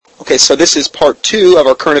Okay, so this is part 2 of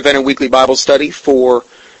our current event and weekly Bible study for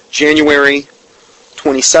January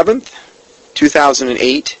 27th,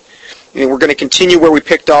 2008. And we're going to continue where we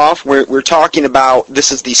picked off. We're talking about,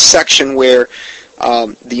 this is the section where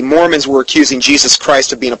the Mormons were accusing Jesus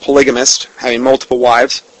Christ of being a polygamist, having multiple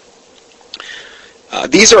wives.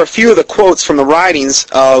 These are a few of the quotes from the writings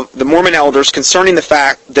of the Mormon elders concerning the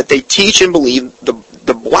fact that they teach and believe the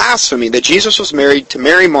blasphemy that Jesus was married to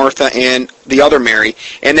Mary, Martha, and the other Mary,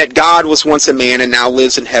 and that God was once a man and now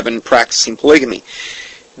lives in heaven practicing polygamy.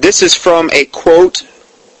 This is from a quote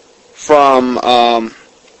from,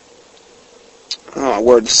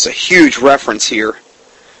 this is a huge reference here.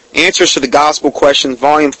 Answers to the Gospel Questions,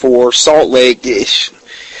 Volume 4, Salt Lake.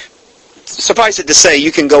 Suffice it to say,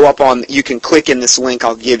 you can go up on, you can click in this link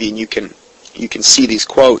I'll give you, and you can see these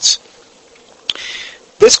quotes.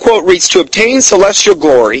 This quote reads, "To obtain celestial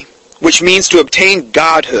glory, which means to obtain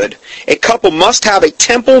godhood, a couple must have a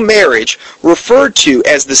temple marriage referred to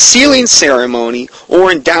as the sealing ceremony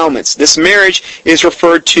or endowments. This marriage is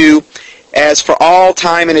referred to as for all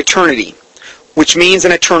time and eternity, which means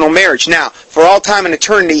an eternal marriage." Now, for all time and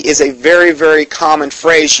eternity is a very, very common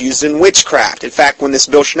phrase used in witchcraft. In fact, when this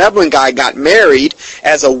Bill Schneblin guy got married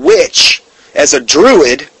as a witch, as a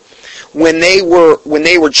druid, when they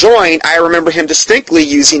were joined, I remember him distinctly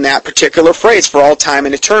using that particular phrase, for all time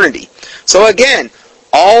and eternity. So again,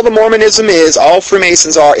 all the Mormonism is, all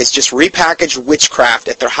Freemasons are, is just repackaged witchcraft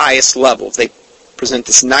at their highest levels. They present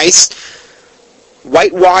this nice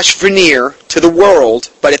whitewashed veneer to the world,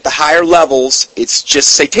 but at the higher levels, it's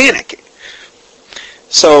just satanic.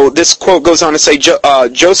 So this quote goes on to say,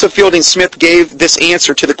 Joseph Fielding Smith gave this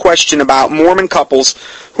answer to the question about Mormon couples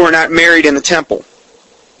who are not married in the temple.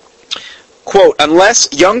 Quote, "Unless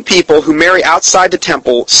young people who marry outside the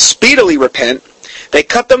temple speedily repent, they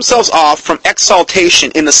cut themselves off from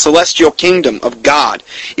exaltation in the celestial kingdom of God.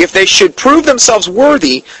 If they should prove themselves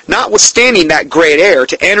worthy, notwithstanding that great error,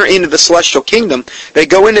 to enter into the celestial kingdom, they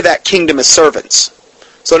go into that kingdom as servants."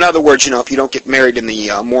 So in other words, if you don't get married in the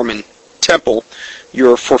Mormon temple,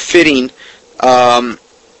 you're forfeiting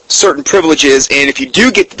certain privileges, and if you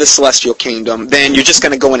do get to the celestial kingdom, then you're just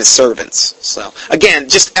going to go in as servants. So again,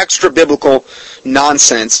 just extra biblical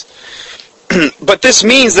nonsense. But this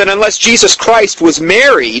means that unless Jesus Christ was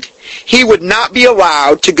married, he would not be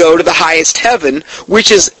allowed to go to the highest heaven,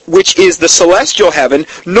 which is the celestial heaven,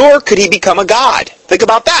 nor could he become a god. Think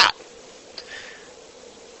about that.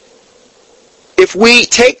 If we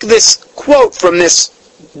take this quote from this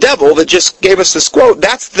devil that just gave us this quote,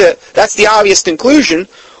 that's the obvious conclusion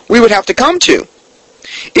we would have to come to.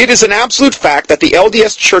 It is an absolute fact that the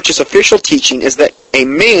LDS Church's official teaching is that a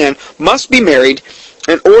man must be married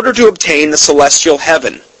in order to obtain the celestial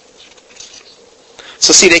heaven.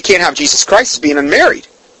 So see, they can't have Jesus Christ as being unmarried.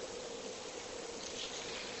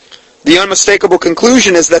 The unmistakable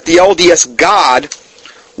conclusion is that the LDS God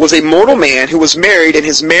was a mortal man who was married, and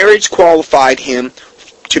his marriage qualified him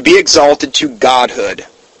to be exalted to godhood.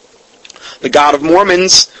 The God of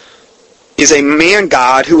Mormons is a man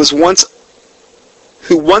God who once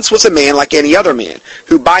was a man like any other man,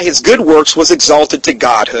 who by his good works was exalted to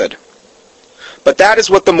godhood. But that is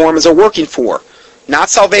what the Mormons are working for. Not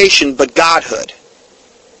salvation, but godhood.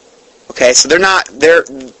 Okay, so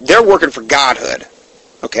they're working for godhood.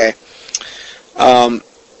 Okay?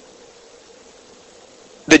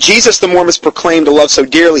 The Jesus the Mormons proclaim to love so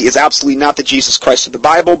dearly is absolutely not the Jesus Christ of the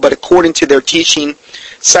Bible, but according to their teaching,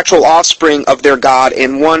 sexual offspring of their God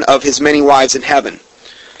and one of his many wives in heaven.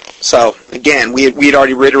 So, again, we had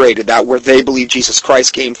already reiterated that, where they believe Jesus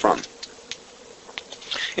Christ came from.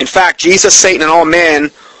 In fact, Jesus, Satan, and all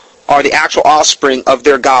men are the actual offspring of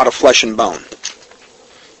their God of flesh and bone.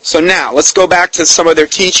 So now, let's go back to some of their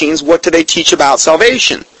teachings. What do they teach about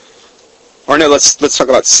salvation? Or no, let's talk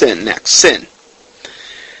about sin next.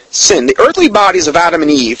 Sin. The earthly bodies of Adam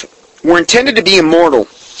and Eve were intended to be immortal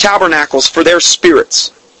tabernacles for their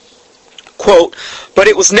spirits. Quote, but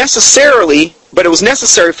it was necessary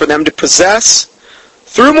for them to possess,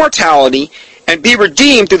 through mortality, and be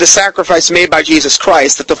redeemed through the sacrifice made by Jesus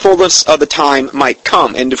Christ, that the fullness of the time might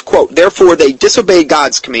come. End of quote. Therefore, they disobeyed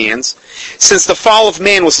God's commands. Since the fall of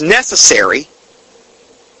man was necessary,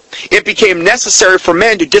 it became necessary for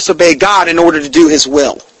men to disobey God in order to do his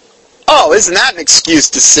will. Oh, isn't that an excuse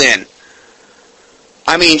to sin?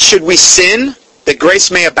 I mean, should we sin that grace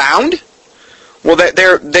may abound? Well,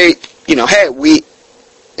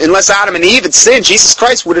 unless Adam and Eve had sinned, Jesus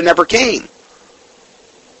Christ would have never came.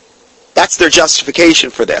 That's their justification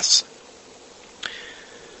for this.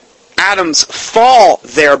 Adam's fall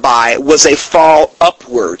thereby was a fall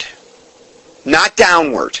upward, not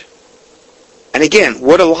downward. And again,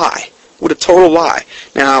 what a lie. What a total lie.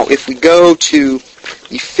 Now, if we go to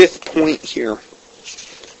the fifth point here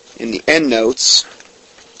in the endnotes,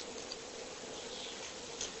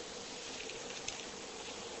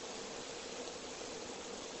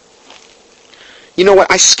 you know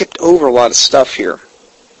what? I skipped over a lot of stuff here.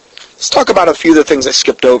 Let's talk about a few of the things I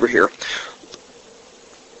skipped over here.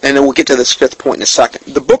 And then we'll get to this fifth point in a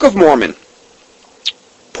second. The Book of Mormon,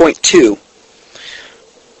 point 2,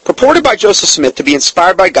 purported by Joseph Smith to be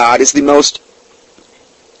inspired by God, is the most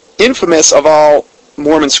infamous of all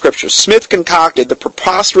Mormon scriptures. Smith concocted the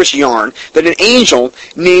preposterous yarn that an angel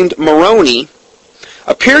named Moroni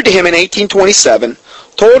appeared to him in 1827,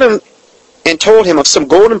 told him of some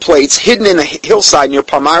golden plates hidden in a hillside near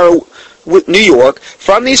Palmyra, New York.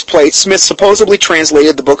 From these plates, Smith supposedly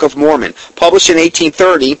translated the Book of Mormon. Published in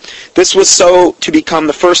 1830, this was so to become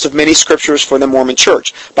the first of many scriptures for the Mormon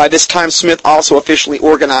Church. By this time, Smith also officially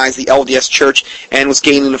organized the LDS Church and was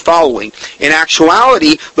gaining a following. In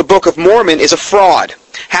actuality, the Book of Mormon is a fraud,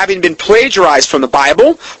 having been plagiarized from the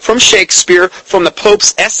Bible, from Shakespeare, from the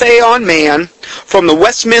Pope's Essay on Man, from the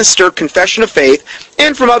Westminster Confession of Faith,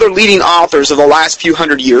 and from other leading authors of the last few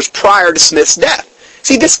hundred years prior to Smith's death.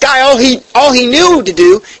 See, this guy, all he knew to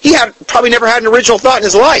do, he had probably never had an original thought in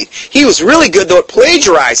his life. He was really good, though, at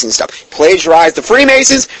plagiarizing stuff. He plagiarized the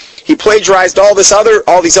Freemasons. He plagiarized all these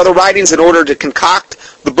other writings in order to concoct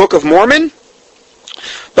the Book of Mormon.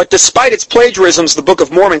 But despite its plagiarisms, the Book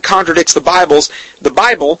of Mormon contradicts the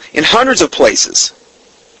Bible in hundreds of places.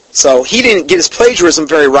 So he didn't get his plagiarism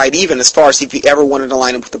very right, even as far as if he ever wanted to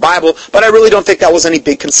line up with the Bible. But I really don't think that was any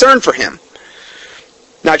big concern for him.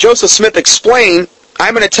 Now, Joseph Smith explained,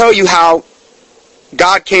 I'm going to tell you how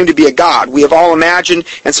God came to be a God. We have all imagined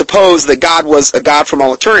and supposed that God was a God from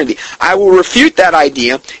all eternity. I will refute that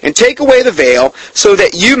idea and take away the veil so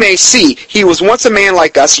that you may see he was once a man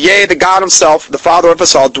like us, yea, the God himself, the Father of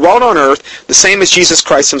us all, dwelt on earth, the same as Jesus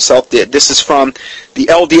Christ himself did. This is from the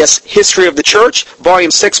LDS History of the Church, Volume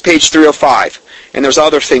 6, page 305. And there's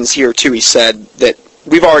other things here, too, he said, that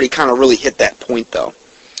we've already kind of really hit that point, though.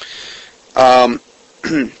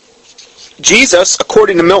 Jesus,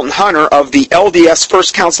 according to Milton Hunter of the LDS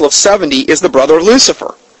First Council of 70, is the brother of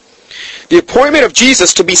Lucifer. The appointment of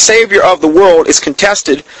Jesus to be Savior of the world is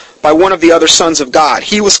contested by one of the other sons of God.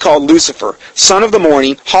 He was called Lucifer, son of the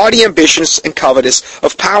morning, haughty, ambitious, and covetous,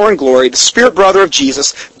 of power and glory. The spirit brother of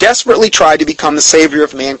Jesus desperately tried to become the Savior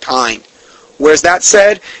of mankind. Where's that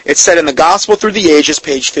said? It's said in the Gospel Through the Ages,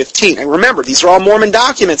 page 15. And remember, these are all Mormon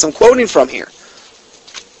documents I'm quoting from here.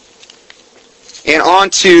 And on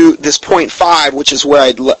to this point 5, which is where I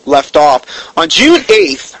left off. On June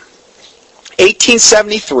 8th,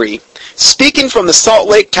 1873, speaking from the Salt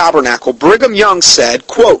Lake Tabernacle, Brigham Young said,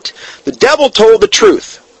 quote, "The devil told the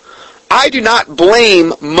truth. I do not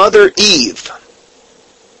blame Mother Eve.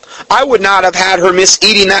 I would not have had her miss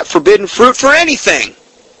eating that forbidden fruit for anything."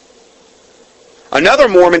 Another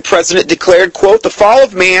Mormon president declared, quote, "The fall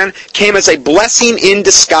of man came as a blessing in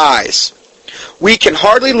disguise. We can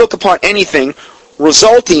hardly look upon anything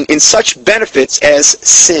resulting in such benefits as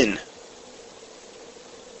sin."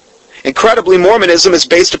 Incredibly, Mormonism is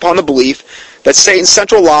based upon the belief that Satan's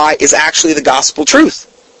central lie is actually the gospel truth.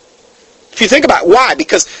 If you think about it, why?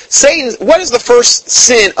 Because what is the first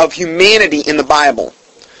sin of humanity in the Bible?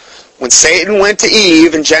 When Satan went to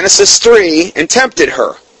Eve in Genesis 3 and tempted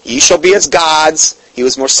her. Ye shall be as gods. He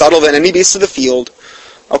was more subtle than any beast of the field.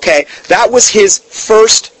 Okay, that was his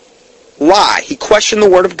first lie. He questioned the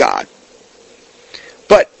Word of God.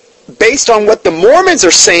 But based on what the Mormons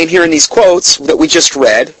are saying here in these quotes that we just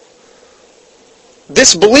read,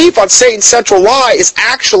 this belief on Satan's central lie is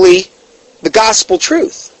actually the gospel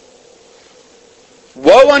truth.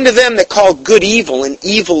 Woe unto them that call good evil and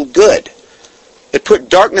evil good, that put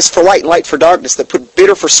darkness for light and light for darkness, that put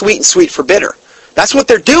bitter for sweet and sweet for bitter. That's what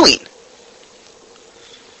they're doing.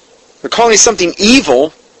 They're calling something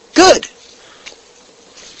evil good.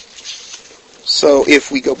 So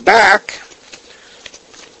if we go back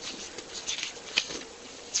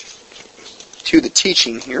to the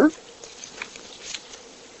teaching here,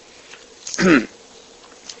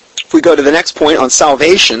 if we go to the next point on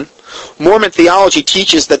salvation, Mormon theology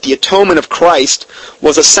teaches that the atonement of Christ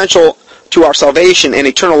was essential to our salvation and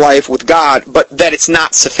eternal life with God, but that it's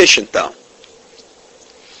not sufficient, though.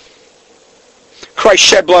 Christ's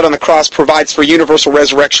shed blood on the cross provides for universal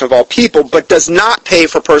resurrection of all people, but does not pay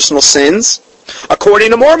for personal sins,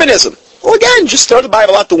 according to Mormonism. Well, again, just throw the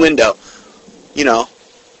Bible out the window. You know.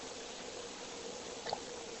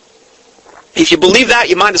 If you believe that,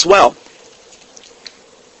 you might as well.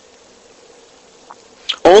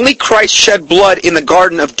 Only Christ's shed blood in the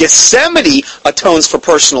Garden of Gethsemane atones for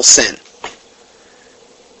personal sin.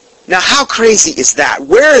 Now, how crazy is that?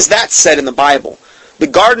 Where is that said in the Bible? The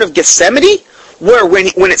Garden of Gethsemane? Where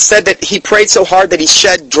when it said that he prayed so hard that he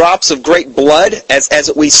shed drops of great blood,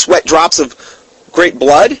 as we sweat drops of great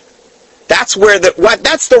blood? That's where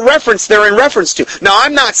that's the reference they're in reference to. Now,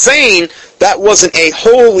 I'm not saying that wasn't a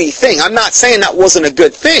holy thing. I'm not saying that wasn't a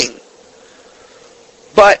good thing.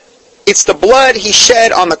 But it's the blood he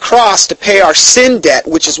shed on the cross to pay our sin debt,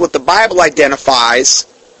 which is what the Bible identifies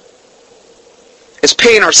as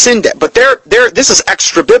paying our sin debt. But this is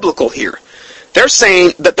extra biblical here. They're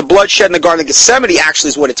saying that the blood shed in the Garden of Gethsemane actually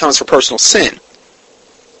is what atones for personal sin.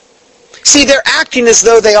 See, they're acting as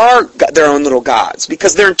though they are their own little gods,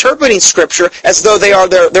 because they're interpreting Scripture as though they are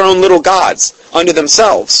their own little gods unto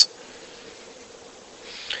themselves.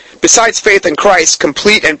 Besides faith in Christ,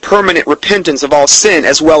 complete and permanent repentance of all sin,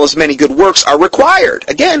 as well as many good works, are required.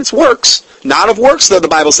 Again, it's works. Not of works, though, the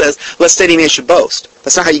Bible says, lest any man should boast.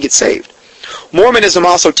 That's not how you get saved. Mormonism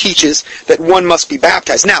also teaches that one must be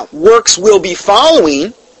baptized. Now, works will be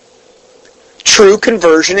following true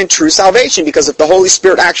conversion and true salvation, because if the Holy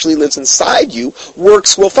Spirit actually lives inside you,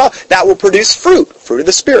 works will follow. That will produce fruit of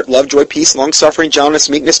the Spirit: love, joy, peace, long-suffering, gentleness,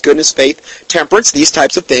 meekness, goodness, faith, temperance, these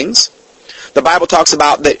types of things. The Bible talks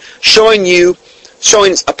about that showing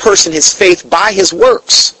a person his faith by his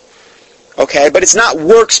works. Okay, but it's not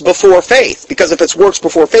works before faith, because if it's works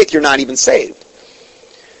before faith, you're not even saved.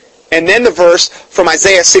 And then the verse from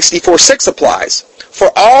Isaiah 64:6 applies. For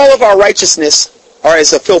all of our righteousness are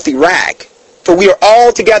as a filthy rag, for we are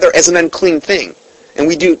all together as an unclean thing, and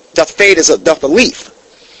doth fade as doth a leaf.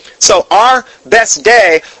 So our best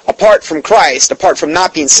day, apart from Christ, apart from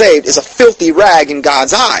not being saved, is a filthy rag in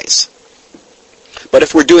God's eyes. But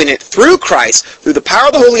if we're doing it through Christ, through the power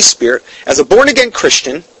of the Holy Spirit, as a born-again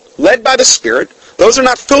Christian, led by the Spirit, those are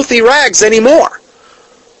not filthy rags anymore.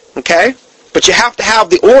 Okay? But you have to have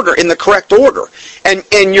the order in the correct order. And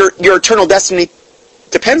your eternal destiny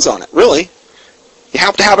depends on it, really. You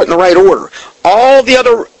have to have it in the right order. All the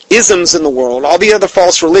other isms in the world, all the other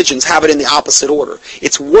false religions have it in the opposite order.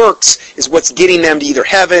 Its works is what's getting them to either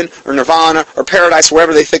heaven or nirvana or paradise,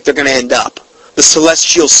 wherever they think they're going to end up. The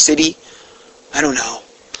celestial city. I don't know.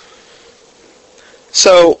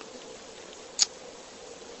 So,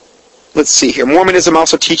 let's see here. Mormonism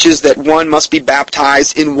also teaches that one must be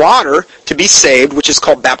baptized in water to be saved, which is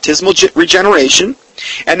called baptismal regeneration.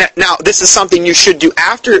 And that, now, this is something you should do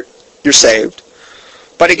after you're saved.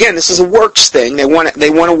 But again, this is a works thing. They want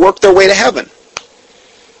to work their way to heaven.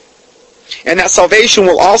 And that salvation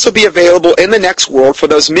will also be available in the next world for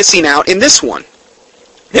those missing out in this one.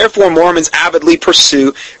 Therefore, Mormons avidly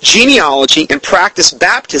pursue genealogy and practice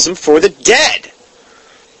baptism for the dead.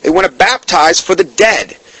 They want to baptize for the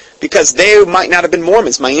dead, because they might not have been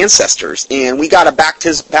Mormons, my ancestors, and we got a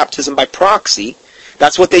baptism by proxy.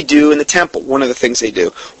 That's what they do in the temple, one of the things they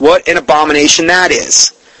do. What an abomination that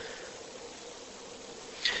is.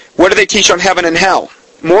 What do they teach on heaven and hell?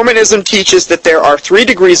 Mormonism teaches that there are 3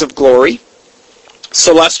 degrees of glory: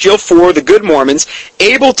 celestial for the good Mormons,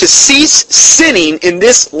 able to cease sinning in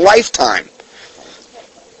this lifetime.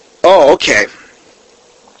 Oh, okay.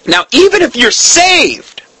 Now, even if you're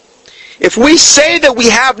saved, if we say that we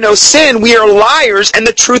have no sin, we are liars and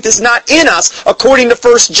the truth is not in us, according to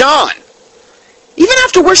 1 John. Even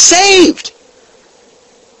after we're saved.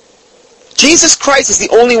 Jesus Christ is the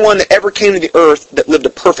only one that ever came to the earth that lived a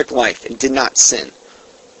perfect life and did not sin.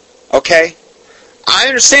 Okay? I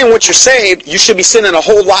understand once you're saved, you should be sinning a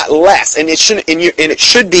whole lot less, and it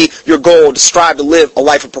should be your goal to strive to live a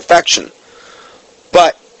life of perfection.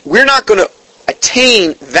 But we're not going to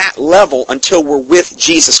attain that level until we're with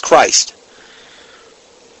Jesus Christ.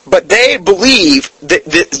 But they believe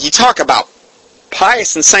that you talk about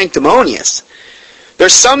pious and sanctimonious.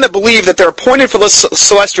 There's some that believe that they're appointed for the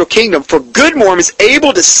celestial kingdom, for good Mormons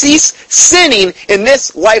able to cease sinning in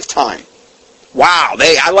this lifetime. Wow,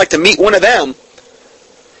 I'd like to meet one of them.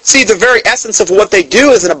 See, the very essence of what they do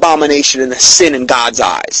is an abomination and a sin in God's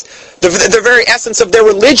eyes. The very essence of their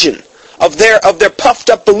religion, of their puffed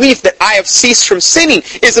up belief that I have ceased from sinning,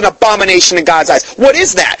 is an abomination in God's eyes. What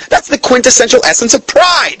is that? That's the quintessential essence of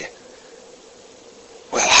pride.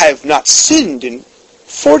 Well, I have not sinned in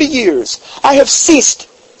 40 years. I have ceased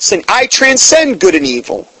sin. I transcend good and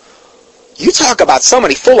evil. You talk about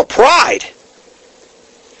somebody full of pride.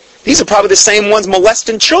 These are probably the same ones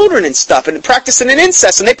molesting children and stuff and practicing an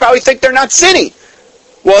incest, and they probably think they're not sinning.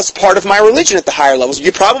 Well, it's part of my religion at the higher levels.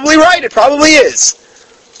 You're probably right. It probably is.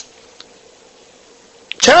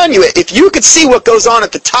 I'm telling you, if you could see what goes on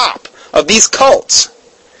at the top of these cults,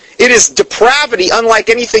 it is depravity unlike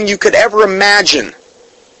anything you could ever imagine.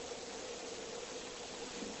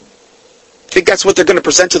 Think that's what they're going to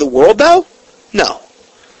present to the world, though? No.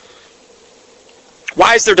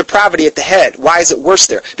 Why is there depravity at the head? Why is it worse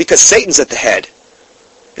there? Because Satan's at the head.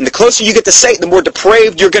 And the closer you get to Satan, the more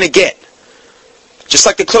depraved you're going to get. Just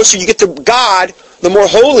like the closer you get to God, the more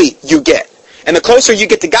holy you get. And the closer you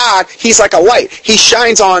get to God, He's like a light. He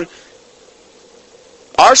shines on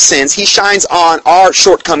our sins. He shines on our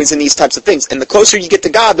shortcomings and these types of things. And the closer you get to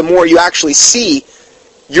God, the more you actually see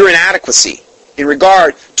your inadequacy in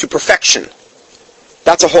regard to perfection.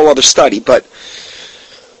 That's a whole other study. But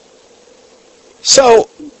so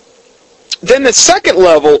then the second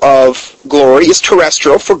level of glory is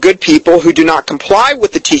terrestrial for good people who do not comply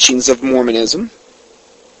with the teachings of Mormonism.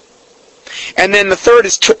 And then the third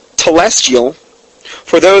is telestial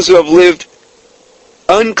for those who have lived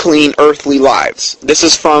unclean earthly lives. This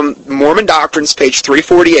is from Mormon Doctrines, page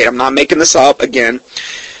 348. I'm not making this up again.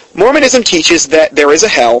 Mormonism teaches that there is a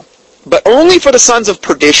hell, but only for the sons of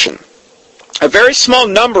perdition. A very small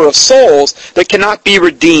number of souls that cannot be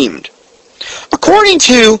redeemed. According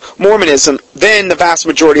to Mormonism, then the vast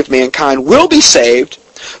majority of mankind will be saved,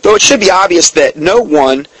 though it should be obvious that no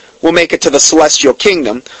one will make it to the celestial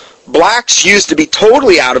kingdom. Blacks used to be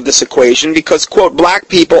totally out of this equation because, quote, black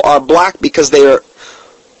people are black because they are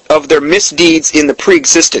of their misdeeds in the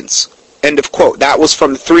pre-existence, end of quote. That was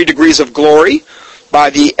from the 3 Degrees of Glory by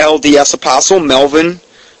the LDS apostle Melvin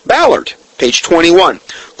Ballard, page 21.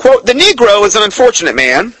 Quote, the Negro is an unfortunate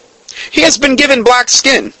man. He has been given black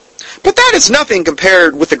skin. But that is nothing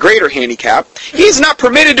compared with the greater handicap. He is not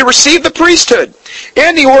permitted to receive the priesthood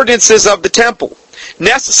and the ordinances of the temple,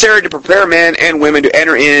 necessary to prepare men and women to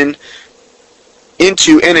enter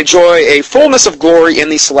into and enjoy a fullness of glory in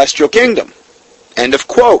the celestial kingdom. End of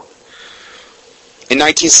quote. In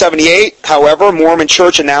 1978, however, Mormon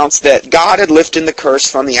Church announced that God had lifted the curse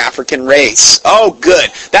from the African race. Oh, good.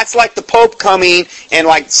 That's like the Pope coming and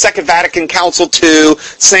like Second Vatican Council II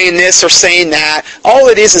saying this or saying that. All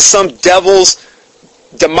it is some devil's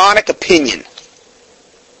demonic opinion.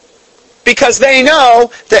 Because they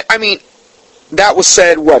know that, I mean, that was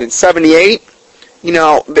said, what, in 78? You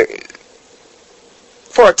know,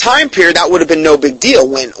 for a time period, that would have been no big deal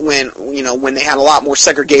when they had a lot more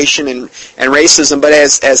segregation and racism. But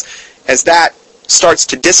as that starts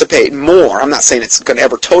to dissipate more, I'm not saying it's going to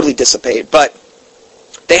ever totally dissipate, but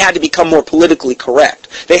they had to become more politically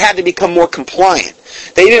correct. They had to become more compliant.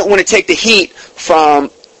 They didn't want to take the heat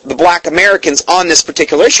from the black Americans on this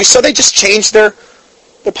particular issue, so they just changed their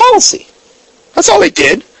policy. That's all they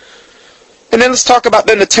did. And then let's talk about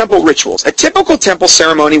then the temple rituals. A typical temple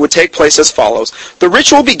ceremony would take place as follows. The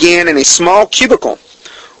ritual began in a small cubicle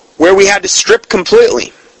where we had to strip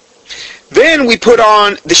completely. Then we put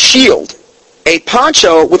on the shield, a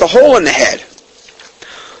poncho with a hole in the head,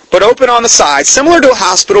 but open on the side, similar to a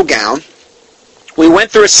hospital gown. We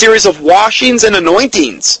went through a series of washings and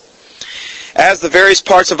anointings as the various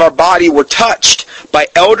parts of our body were touched by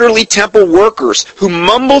elderly temple workers who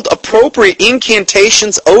mumbled appropriate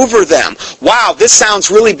incantations over them. Wow, this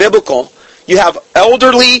sounds really biblical. You have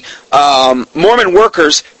elderly Mormon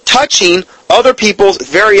workers touching other people's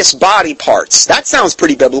various body parts. That sounds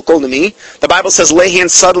pretty biblical to me. The Bible says, lay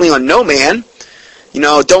hands suddenly on no man. You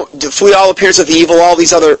know, don't flee all appearance of evil, all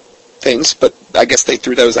these other things, but I guess they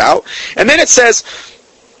threw those out. And then it says,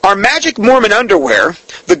 our magic Mormon underwear,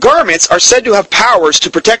 the garments, are said to have powers to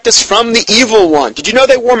protect us from the evil one. Did you know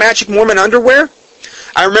they wore magic Mormon underwear?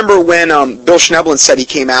 I remember when Bill Schneblin said he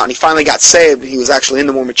came out and he finally got saved. He was actually in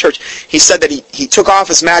the Mormon church. He said that he took off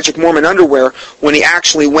his magic Mormon underwear when he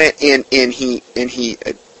actually went in and he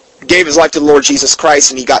gave his life to the Lord Jesus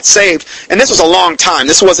Christ and he got saved. And this was a long time.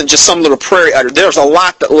 This wasn't just some little prairie utter. There was a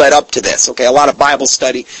lot that led up to this. Okay, a lot of Bible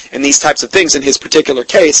study and these types of things in his particular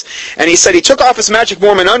case. And he said he took off his magic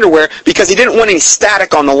Mormon underwear because he didn't want any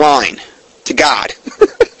static on the line to God.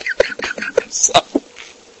 So,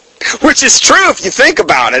 which is true if you think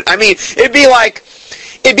about it. I mean, it'd be like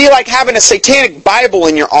having a satanic Bible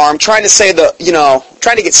in your arm trying to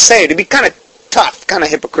get saved. It'd be kind of tough, kind of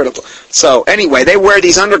hypocritical. So anyway, they wear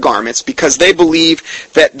these undergarments because they believe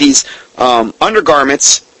that these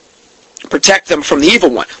undergarments protect them from the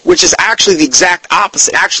evil one, which is actually the exact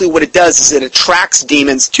opposite. Actually, what it does is it attracts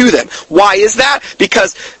demons to them. Why is that?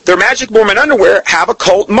 Because their magic Mormon underwear have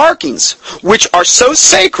occult markings, which are so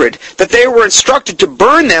sacred that they were instructed to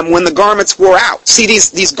burn them when the garments wore out. See,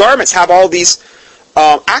 these garments have all these...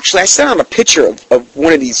 actually, I sent out a picture of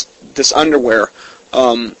one of this underwear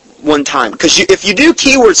one time. Because if you do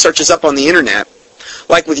keyword searches up on the internet,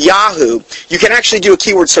 like with Yahoo, you can actually do a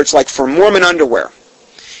keyword search like for Mormon underwear.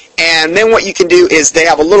 And then what you can do is they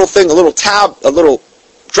have a little thing, a little tab, a little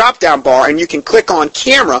drop-down bar, and you can click on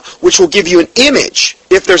camera, which will give you an image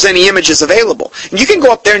if there's any images available. And you can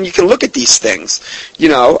go up there and you can look at these things.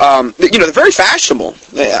 They're very fashionable.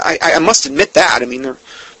 I must admit that. I mean, they're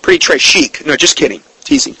pretty très chic. No, just kidding.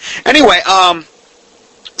 Teasing. Anyway,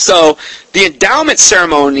 so the endowment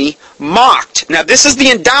ceremony mocked. Now, this is the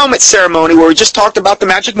endowment ceremony where we just talked about the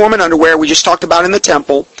magic Mormon underwear we just talked about in the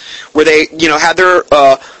temple, where they, had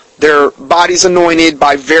their bodies anointed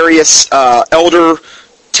by various elder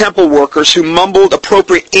temple workers who mumbled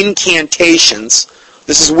appropriate incantations.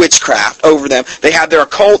 This is witchcraft over them. They had their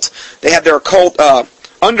occult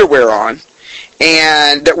underwear on,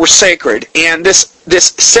 and that were sacred. And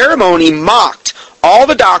this ceremony mocked all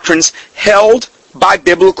the doctrines held by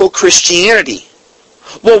biblical Christianity.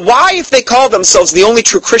 Well, why, if they call themselves the only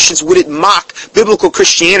true Christians, would it mock biblical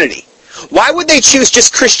Christianity? Why would they choose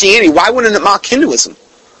just Christianity? Why wouldn't it mock Hinduism?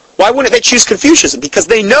 Why wouldn't they choose Confucianism? Because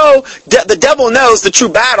they know, the devil knows the true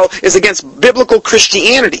battle is against biblical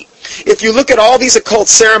Christianity. If you look at all these occult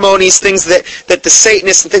ceremonies, things that the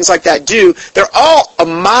Satanists and things like that do, they're all a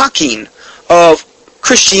mocking of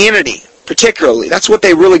Christianity, particularly. That's what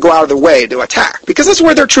they really go out of their way to attack, because that's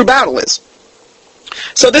where their true battle is.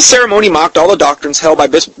 So this ceremony mocked all the doctrines held by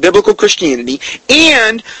biblical Christianity,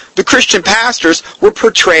 and the Christian pastors were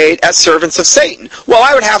portrayed as servants of Satan. Well,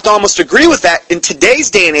 I would have to almost agree with that. In today's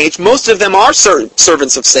day and age, most of them are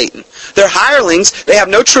servants of Satan. They're hirelings. They have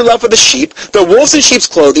no true love for the sheep. They're wolves in sheep's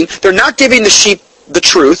clothing. They're not giving the sheep the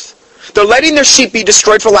truth. They're letting their sheep be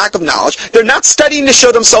destroyed for lack of knowledge. They're not studying to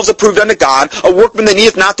show themselves approved unto God, a workman that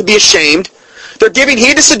needeth not to be ashamed. They're giving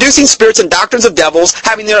heed to seducing spirits and doctrines of devils,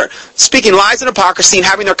 speaking lies and hypocrisy, and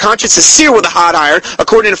having their consciences seared with a hot iron,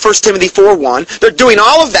 according to 1 Timothy 4:1. They're doing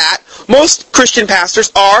all of that. Most Christian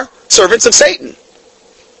pastors are servants of Satan.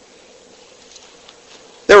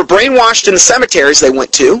 They were brainwashed in the cemeteries they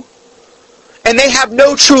went to, and they have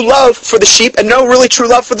no true love for the sheep and no really true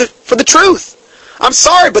love for the truth. I'm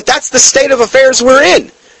sorry, but that's the state of affairs we're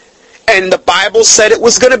in. And the Bible said it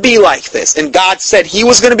was going to be like this. And God said He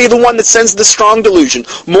was going to be the one that sends the strong delusion.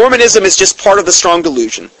 Mormonism is just part of the strong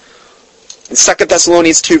delusion. In 2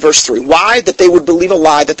 Thessalonians 2, verse 3. Why? That they would believe a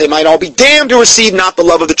lie, that they might all be damned who receive not the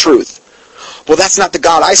love of the truth. Well, that's not the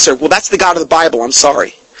God I serve. Well, that's the God of the Bible. I'm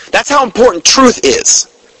sorry. That's how important truth is.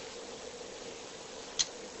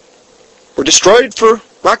 We're destroyed for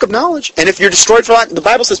lack of knowledge. And if you're destroyed for lack, the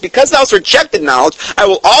Bible says, because thou hast rejected knowledge, I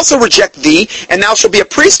will also reject thee, and thou shalt be a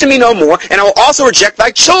priest to me no more, and I will also reject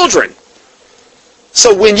thy children.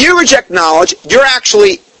 So when you reject knowledge, you're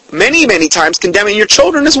actually many, many times condemning your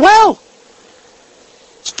children as well.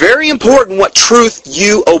 It's very important what truth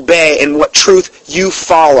you obey and what truth you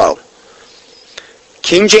follow.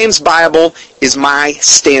 King James Bible is my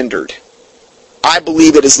standard. I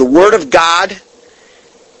believe it is the Word of God,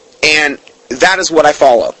 and that is what I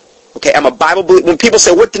follow. Okay, I'm a Bible-believing. When people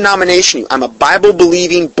say, what denomination are you? I'm a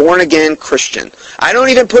Bible-believing, born-again Christian. I don't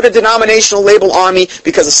even put a denominational label on me,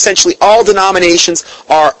 because essentially all denominations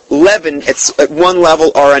are leavened at one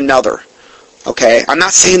level or another. Okay, I'm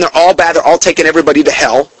not saying they're all bad, they're all taking everybody to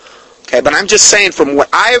hell. Okay, but I'm just saying, from what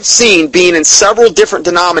I have seen, being in several different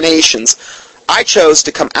denominations, I chose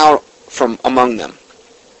to come out from among them.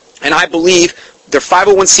 And I believe they're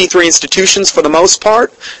 501c3 institutions for the most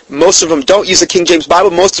part. Most of them don't use the King James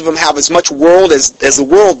Bible. Most of them have as much world as the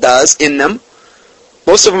world does in them.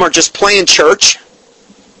 Most of them are just playing church.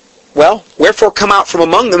 Well, wherefore come out from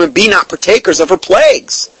among them and be not partakers of her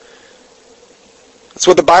plagues. That's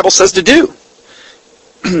what the Bible says to do.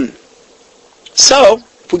 So,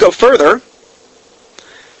 if we go further,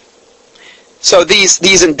 so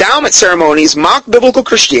these endowment ceremonies mock biblical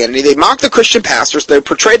Christianity. They mock the Christian pastors. They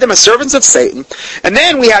portrayed them as servants of Satan. And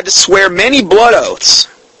then we had to swear many blood oaths.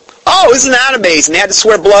 Oh, isn't that amazing? They had to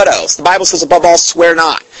swear blood oaths. The Bible says, above all, swear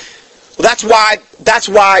not. Well, that's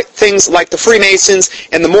why things like the Freemasons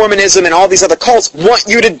and the Mormonism and all these other cults want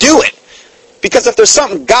you to do it. Because if there's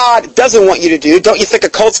something God doesn't want you to do, don't you think a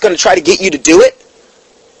cult's going to try to get you to do it?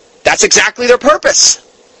 That's exactly their purpose.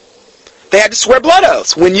 They had to swear blood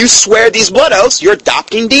oaths. When you swear these blood oaths, you're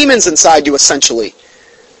adopting demons inside you, essentially.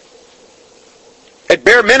 At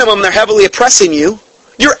bare minimum, they're heavily oppressing you.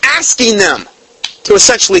 You're asking them to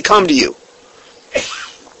essentially come to you.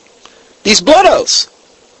 These blood oaths.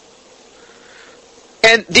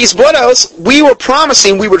 And these blood oaths, we were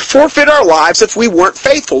promising we would forfeit our lives if we weren't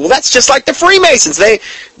faithful. Well, that's just like the Freemasons. And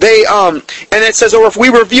it says, or if we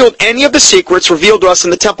revealed any of the secrets revealed to us in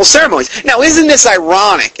the temple ceremonies. Now, isn't this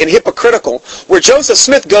ironic and hypocritical, where Joseph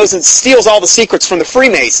Smith goes and steals all the secrets from the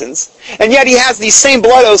Freemasons, and yet he has these same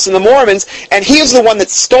blood oaths in the Mormons, and he is the one that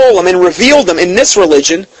stole them and revealed them in this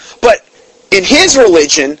religion, but in his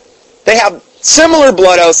religion, they have Similar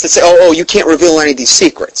blood oaths that say, oh, you can't reveal any of these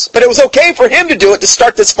secrets. But it was okay for him to do it to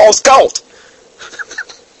start this false cult.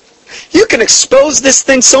 You can expose this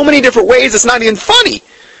thing so many different ways, it's not even funny.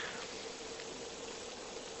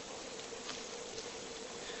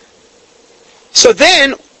 So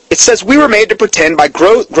then, it says we were made to pretend by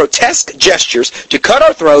grotesque gestures to cut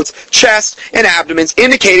our throats, chests, and abdomens,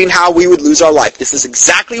 indicating how we would lose our life. This is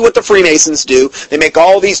exactly what the Freemasons do. They make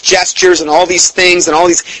all these gestures and all these things and all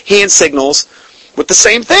these hand signals with the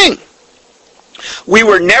same thing. We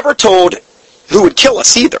were never told who would kill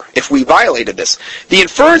us either if we violated this. The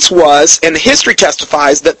inference was, and the history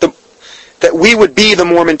testifies, that we would be the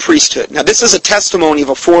Mormon priesthood. Now this is a testimony of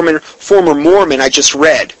a former Mormon I just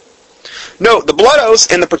read. Note, the blood oaths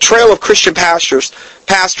and the portrayal of Christian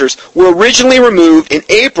pastors were originally removed in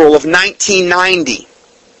April of 1990.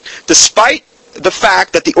 Despite the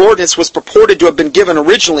fact that the ordinance was purported to have been given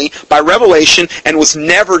originally by revelation and was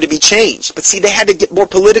never to be changed. But see, they had to get more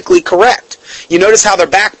politically correct. You notice how they're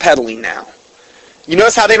backpedaling now. You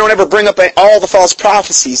notice how they don't ever bring up all the false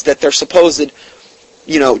prophecies that their supposed,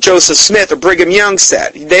 Joseph Smith or Brigham Young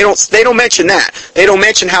said. They don't mention that. They don't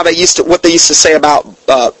mention how what they used to say about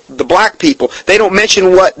the black people. They don't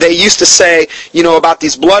mention what they used to say, about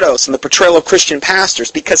these blood oaths and the portrayal of Christian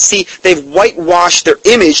pastors. Because see, they've whitewashed their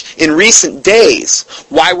image in recent days.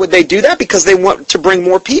 Why would they do that? Because they want to bring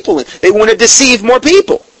more people in. They want to deceive more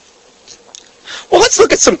people. Well, let's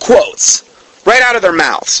look at some quotes right out of their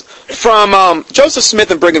mouths from Joseph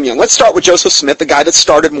Smith and Brigham Young. Let's start with Joseph Smith, the guy that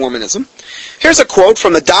started Mormonism. Here's a quote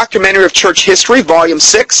from the Documentary of Church History, Volume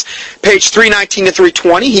 6, page 319 to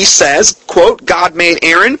 320. He says, quote, God made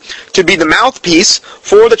Aaron to be the mouthpiece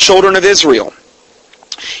for the children of Israel,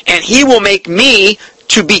 and he will make me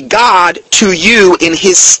to be God to you in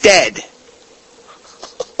his stead.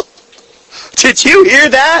 Did you hear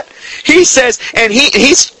that? He says, and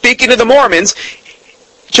he's speaking to the Mormons,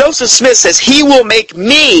 Joseph Smith says, he will make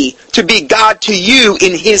me to be God to you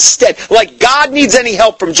in his stead. Like God needs any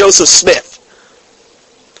help from Joseph Smith.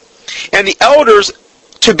 And the elders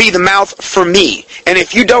to be the mouth for me. And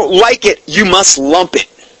if you don't like it, you must lump it.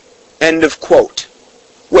 End of quote.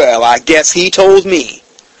 Well, I guess he told me.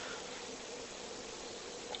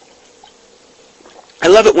 I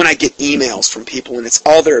love it when I get emails from people and it's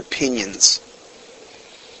all their opinions.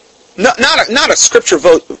 Not a scripture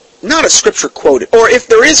vote. Not a scripture quoted. Or if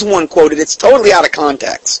there is one quoted, it's totally out of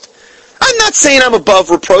context. I'm not saying I'm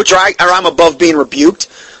above reproach or I'm above being rebuked.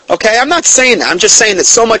 Okay? I'm not saying that. I'm just saying that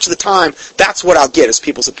so much of the time, that's what I'll get is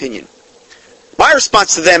people's opinion. My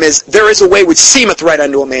response to them is, there is a way which seemeth right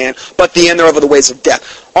unto a man, but the end thereof are the ways of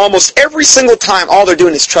death. Almost every single time, all they're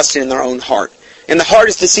doing is trusting in their own heart. And the heart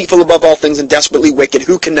is deceitful above all things and desperately wicked.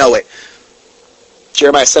 Who can know it?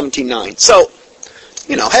 Jeremiah 17:9. So,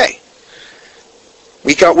 hey.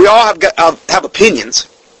 We all have opinions.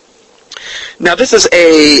 Now this is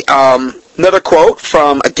another quote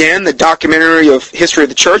from, again, the Documentary of History of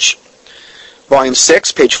the Church, Volume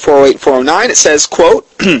 6, page 408 and 409. It says, quote,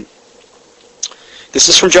 this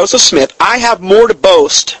is from Joseph Smith, I have more to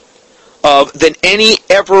boast of than any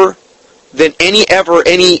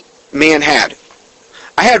man had.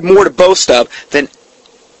 I had more to boast of than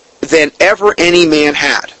ever any man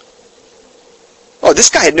had. Oh, this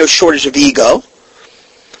guy had no shortage of ego.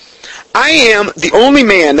 I am the only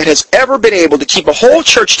man that has ever been able to keep a whole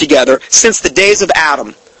church together since the days of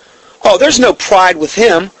Adam. Oh, there's no pride with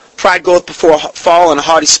him. Pride goeth before a fall and a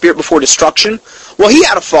haughty spirit before destruction. Well, he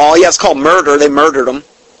had a fall. Yeah, it's called murder. They murdered him.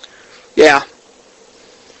 Yeah.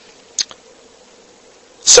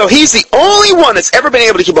 So he's the only one that's ever been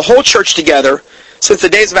able to keep a whole church together since the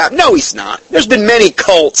days of Adam. No, he's not. There's been many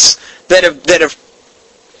cults that have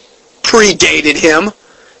predated him,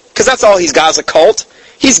 because that's all he's got is a cult.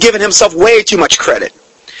 He's given himself way too much credit.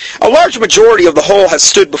 A large majority of the whole has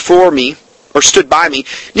stood before me, or stood by me.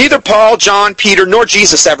 Neither Paul, John, Peter, nor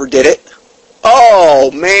Jesus ever did it.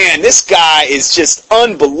 Oh, man, this guy is just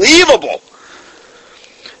unbelievable.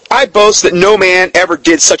 I boast that no man ever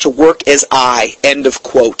did such a work as I. End of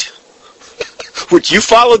quote. Would you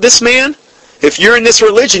follow this man? If you're in this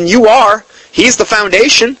religion, you are. He's the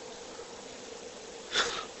foundation.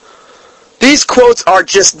 These quotes are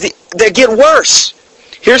just, they get worse.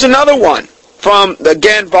 Here's another one from,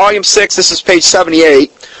 again, Volume 6. This is page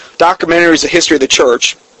 78. Documentaries of History of the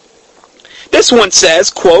Church. This one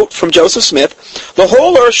says, quote, from Joseph Smith, the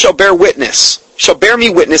whole earth shall bear me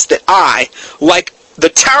witness that I, like the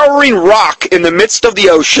towering rock in the midst of the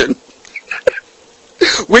ocean,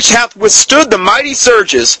 which hath withstood the mighty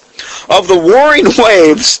surges of the warring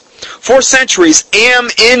waves for centuries, am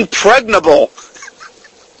impregnable.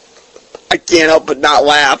 I can't help but not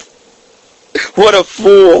laugh. What a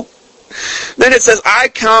fool. Then it says, I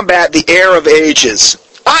combat the error of ages.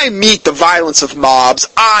 I meet the violence of mobs.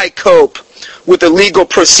 I cope with illegal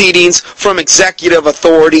proceedings from executive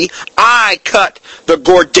authority. I cut the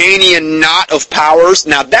Gordian knot of powers.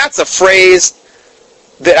 Now that's a phrase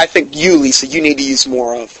that I think you, Lisa, you need to use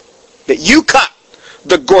more of. That you cut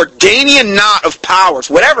the Gordian knot of powers,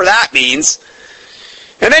 whatever that means.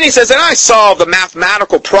 And then he says, and I solve the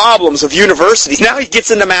mathematical problems of universities. Now he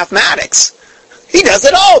gets into mathematics. He does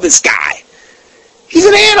it all, this guy. He's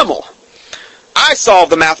an animal. I solve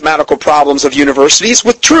the mathematical problems of universities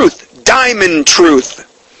with truth, diamond truth.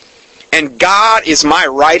 And God is my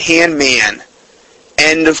right-hand man.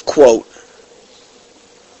 End of quote.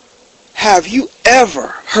 Have you ever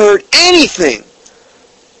heard anything?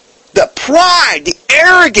 The pride, the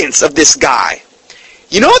arrogance of this guy.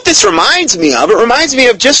 You know what this reminds me of? It reminds me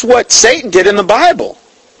of just what Satan did in the Bible.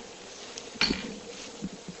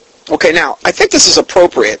 Okay, now, I think this is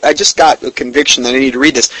appropriate. I just got a conviction that I need to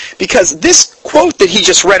read this. Because this quote that he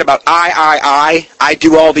just read about I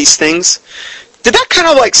do all these things, did that kind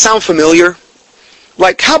of like sound familiar?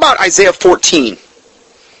 Like, how about Isaiah 14?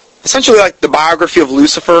 Essentially like the biography of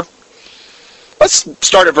Lucifer. Let's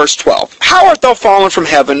start at verse 12. How art thou fallen from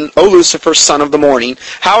heaven, O Lucifer, son of the morning?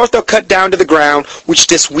 How art thou cut down to the ground, which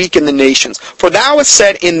didst weaken the nations? For thou hast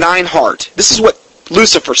said in thine heart. This is what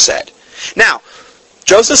Lucifer said. Now,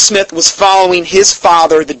 Joseph Smith was following his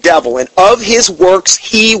father, the devil, and of his works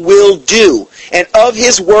he will do, and of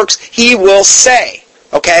his works he will say.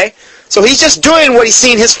 Okay? So he's just doing what he's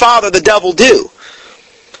seen his father, the devil, do.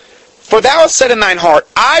 For thou hast said in thine heart,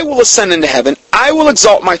 I will ascend into heaven, I will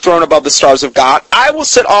exalt my throne above the stars of God, I will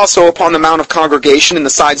sit also upon the mount of congregation in the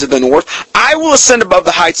sides of the north, I will ascend above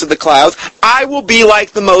the heights of the clouds, I will be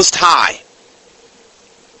like the Most High.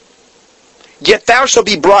 Yet thou shalt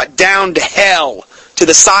be brought down to hell, to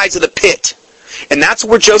the sides of the pit. And that's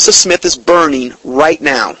where Joseph Smith is burning right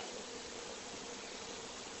now.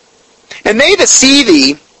 And they that see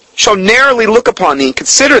thee shall narrowly look upon thee and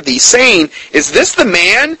consider thee, saying, is this the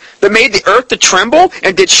man that made the earth to tremble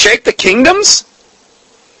and did shake the kingdoms?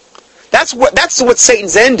 That's what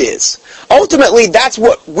Satan's end is. Ultimately, that's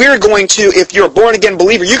what we're going to, if you're a born-again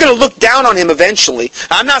believer, you're going to look down on him eventually.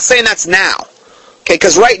 I'm not saying that's now. Okay,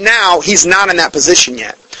 because right now, he's not in that position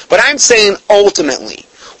yet. But I'm saying ultimately,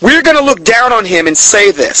 we're going to look down on him and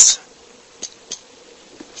say this.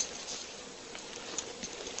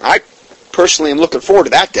 I personally am looking forward to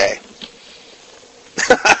that day.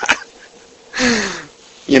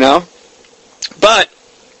 You know? But,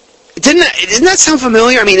 didn't that sound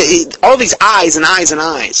familiar? I mean, all these eyes and eyes and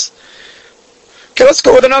eyes. Okay, let's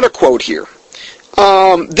go with another quote here.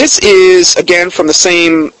 This is, again, from the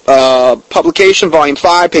same publication, Volume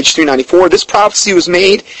 5, page 394. This prophecy was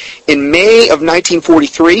made in May of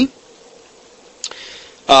 1943.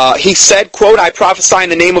 He said, quote, I prophesy in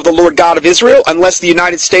the name of the Lord God of Israel, unless the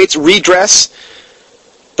United States redress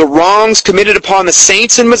the wrongs committed upon the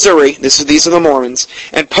saints in Missouri, these are the Mormons,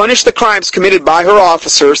 and punish the crimes committed by her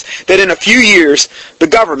officers, that in a few years the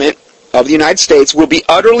government of the United States will be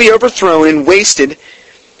utterly overthrown and wasted,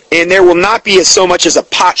 and there will not be so much as a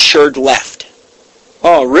potsherd left.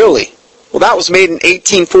 Oh, really? Well, that was made in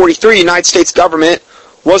 1843. The United States government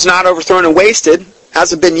was not overthrown and wasted.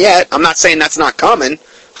 Hasn't been yet. I'm not saying that's not coming.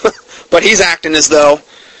 But he's acting as though,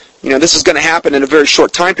 this is going to happen in a very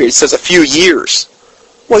short time period. He says a few years.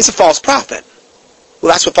 Well, he's a false prophet.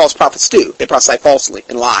 Well, that's what false prophets do. They prophesy falsely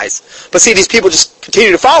and lies. But see, these people just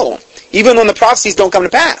continue to follow him, even when the prophecies don't come to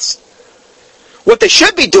pass. What they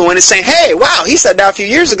should be doing is saying, hey, wow, he said that a few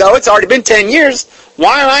years ago. It's already been 10 years.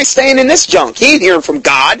 Why am I staying in this junk? He ain't hearing from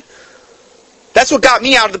God. That's what got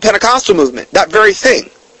me out of the Pentecostal movement, that very thing.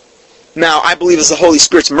 Now, I believe it's the Holy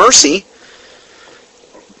Spirit's mercy.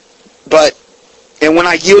 And when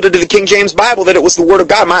I yielded to the King James Bible that it was the Word of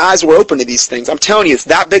God, my eyes were open to these things. I'm telling you, it's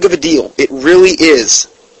that big of a deal. It really is.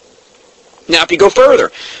 Now, if you go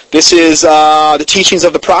further, this is The Teachings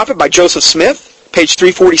of the Prophet by Joseph Smith, page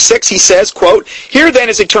 346. He says, quote, here then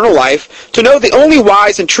is eternal life, to know the only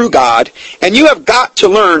wise and true God, and you have got to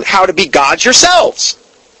learn how to be gods yourselves,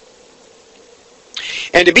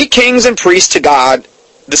 and to be kings and priests to God,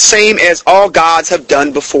 the same as all gods have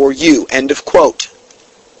done before you. End of quote.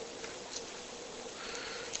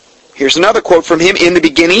 Here's another quote from him. In the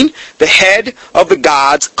beginning, the head of the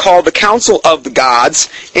gods called the council of the gods,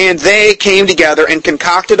 and they came together and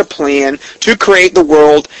concocted a plan to create the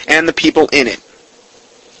world and the people in it.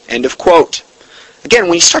 End of quote. Again,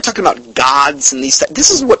 when you start talking about gods and this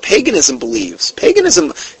is what paganism believes.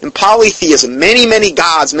 Paganism and polytheism, many, many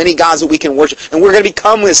gods that we can worship, and we're going to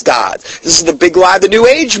become as gods. This is the big lie of the New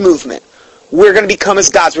Age movement. We're going to become as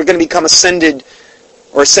gods. We're going to become ascended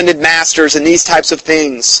or ascended masters and these types of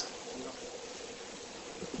things.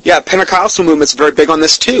 Yeah, Pentecostal movement's very big on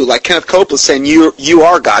this too. Like Kenneth Copeland saying, you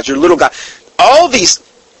are God, you're little God. All these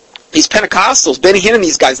Pentecostals, Benny Hinn and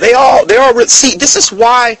these guys, they all see, this is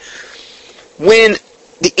why when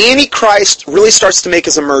the Antichrist really starts to make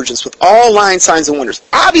his emergence with all lying signs and wonders,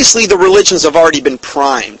 obviously the religions have already been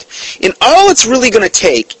primed. And all it's really going to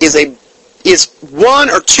take is one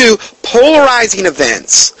or two polarizing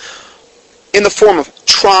events in the form of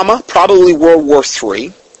trauma, probably World War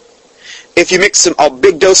III. If you mix a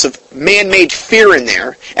big dose of man-made fear in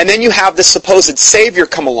there, and then you have this supposed Savior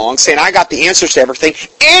come along saying, I got the answers to everything,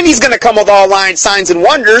 and he's going to come with all lying signs and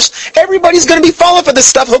wonders, everybody's going to be falling for this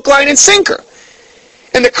stuff hook, line, and sinker.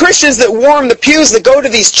 And the Christians that warm the pews, that go to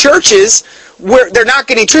these churches where they're not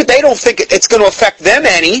getting truth, they don't think it's going to affect them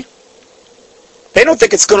any. They don't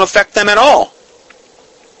think it's going to affect them at all.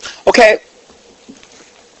 Okay,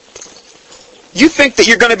 you think that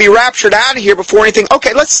you're going to be raptured out of here before anything.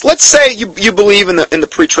 Okay, let's say you believe in the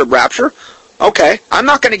pre-trib rapture. Okay, I'm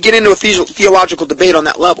not going to get into a theological debate on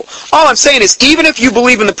that level. All I'm saying is, even if you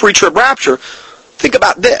believe in the pre-trib rapture, think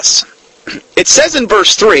about this. It says in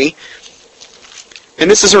verse 3, and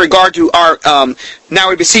this is in regard to our, now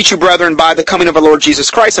we beseech you, brethren, by the coming of our Lord Jesus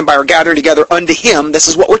Christ and by our gathering together unto Him. This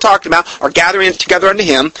is what we're talking about, our gathering together unto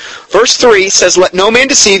Him. Verse 3 says, let no man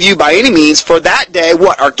deceive you by any means, for that day,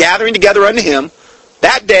 what? Our gathering together unto Him,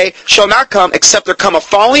 that day shall not come, except there come a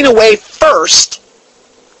falling away first,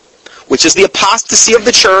 which is the apostasy of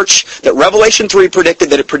the church that Revelation 3 predicted,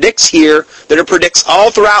 that it predicts here, that it predicts all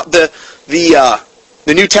throughout the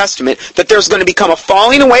New Testament, that there's going to become a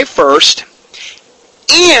falling away first,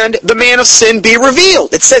 and the man of sin be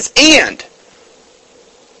revealed. It says and.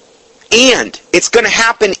 And. It's going to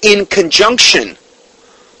happen in conjunction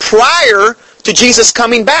prior to Jesus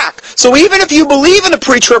coming back. So even if you believe in the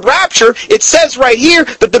pre-trib rapture, it says right here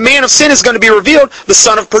that the man of sin is going to be revealed, the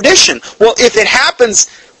son of perdition. Well, if it happens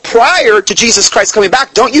prior to Jesus Christ coming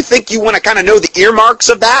back, don't you think you want to kind of know the earmarks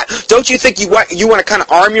of that? Don't you think you want to kind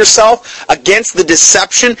of arm yourself against the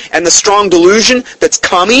deception and the strong delusion that's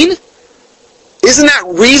coming? Isn't that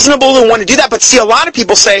reasonable to want to do that? But see, a lot of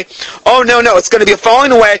people say, oh, no, it's going to be a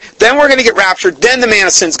falling away, then we're going to get raptured, then the man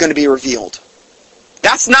of sin is going to be revealed.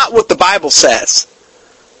 That's not what the Bible says.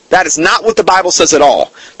 That is not what the Bible says at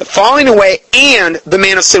all. The falling away and the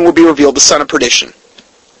man of sin will be revealed, the son of perdition.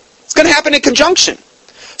 It's going to happen in conjunction.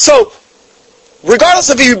 So, regardless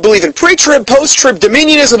of if you believe in pre-trib, post-trib,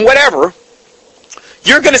 dominionism, whatever,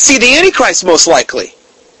 you're going to see the Antichrist most likely.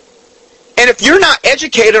 And if you're not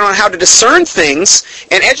educated on how to discern things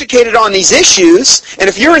and educated on these issues, and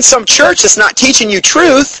if you're in some church that's not teaching you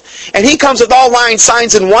truth, and he comes with all lying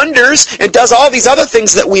signs and wonders and does all these other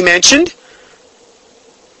things that we mentioned,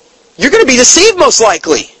 you're going to be deceived most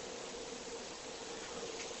likely.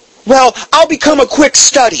 Well, I'll become a quick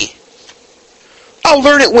study. I'll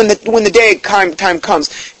learn it when the time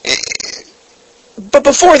comes. But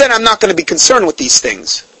before then, I'm not going to be concerned with these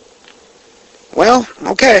things. Well,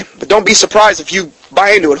 okay, but don't be surprised if you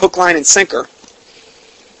buy into it hook, line, and sinker.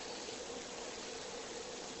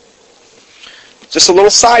 Just a little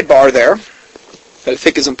sidebar there that I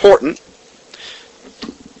think is important.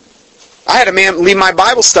 I had a man leave my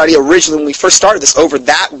Bible study originally when we first started this over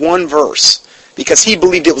that one verse because he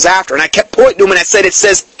believed it was after. And I kept pointing to him and I said, it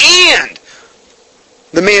says, and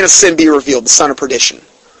the man of sin be revealed, the son of perdition.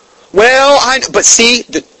 Well, but see,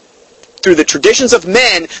 through the traditions of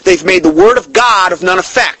men, they've made the word of God of none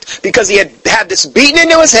effect. Because he had this beaten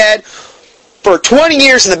into his head for 20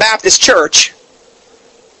 years in the Baptist church,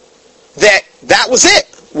 that was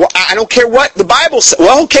it. Well, I don't care what the Bible says.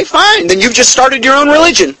 Well, okay, fine. Then you've just started your own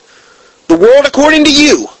religion. The world according to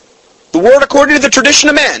you. The world according to the tradition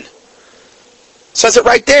of men. It says it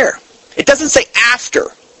right there. It doesn't say after,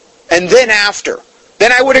 and then after.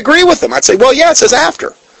 Then I would agree with them. I'd say, well, yeah, it says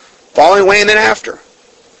after. Falling away and then after.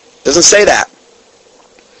 Doesn't say that.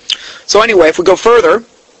 So anyway, if we go further,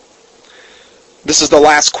 this is the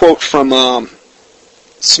last quote from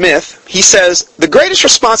Smith. He says, the greatest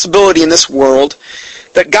responsibility in this world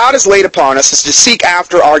that God has laid upon us is to seek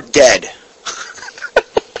after our dead.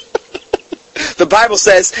 The Bible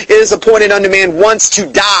says, it is appointed unto man once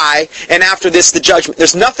to die, and after this the judgment.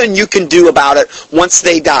 There's nothing you can do about it once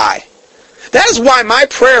they die. That is why my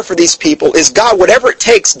prayer for these people is, God, whatever it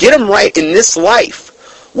takes, get them right in this life.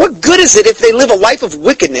 What good is it if they live a life of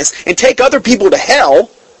wickedness and take other people to hell,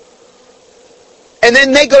 and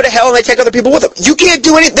then they go to hell and they take other people with them? You can't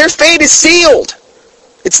do anything. Their fate is sealed.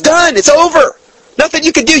 It's done. It's over. Nothing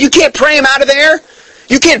you can do. You can't pray them out of there.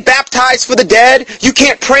 You can't baptize for the dead. You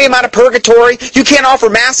can't pray them out of purgatory. You can't offer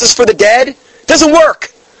masses for the dead. It doesn't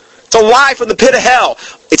work. It's a lie from the pit of hell.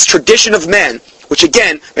 It's tradition of men, which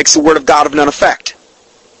again makes the word of God of none effect.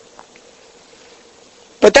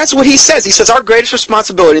 But that's what he says. He says our greatest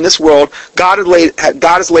responsibility in this world, God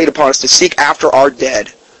has laid upon us to seek after our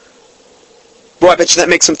dead. Boy, I bet you that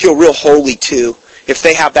makes them feel real holy too, if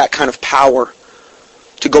they have that kind of power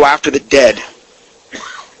to go after the dead.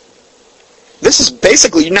 This is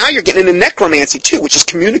basically, now you're getting into necromancy too, which is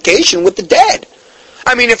communication with the dead.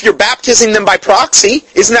 I mean, if you're baptizing them by proxy,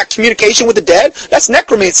 isn't that communication with the dead? That's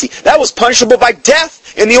necromancy. That was punishable by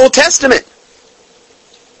death in the Old Testament.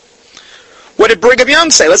 What did Brigham Young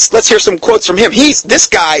say? Let's hear some quotes from him. This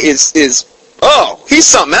guy is he's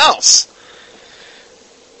something else.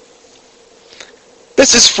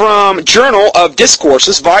 This is from Journal of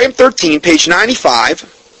Discourses, Volume 13, page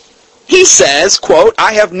 95. He says, quote,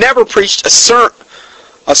 I have never preached a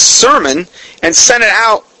sermon and sent it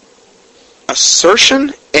out,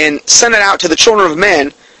 assertion, and sent it out to the children of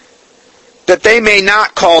men that they may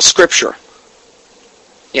not call Scripture.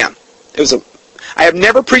 Yeah, I have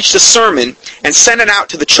never preached a sermon and sent it out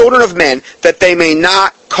to the children of men that they may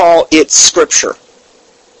not call it Scripture.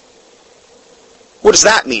 What does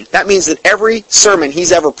that mean? That means that every sermon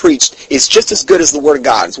he's ever preached is just as good as the Word of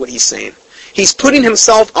God, is what he's saying. He's putting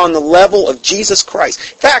himself on the level of Jesus Christ.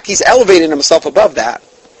 In fact, he's elevating himself above that.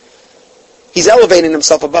 He's elevating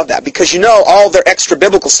himself above that because all their extra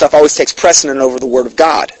biblical stuff always takes precedent over the Word of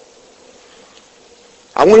God.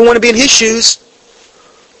 I wouldn't want to be in his shoes.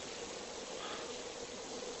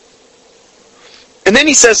 And then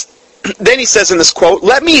he says in this quote,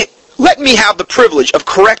 let me have the privilege of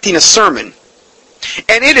correcting a sermon,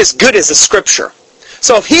 and it is good as a Scripture.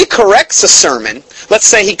 So if he corrects a sermon, let's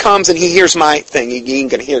say he comes and he hears my thing. He ain't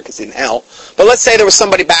going to hear it because he's in hell. But let's say there was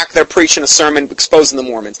somebody back there preaching a sermon exposing the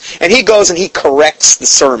Mormons. And he goes and he corrects the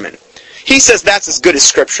sermon. He says that's as good as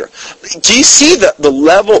Scripture. Do you see the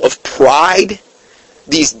level of pride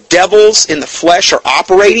these devils in the flesh are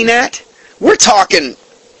operating at? We're talking,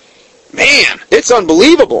 man, it's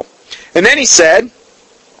unbelievable. And then he said,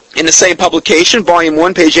 in the same publication, Volume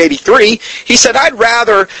 1, page 83, he said, I'd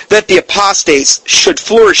rather that the apostates should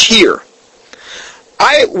flourish here.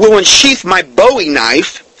 I will unsheath my Bowie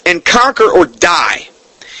knife and conquer or die.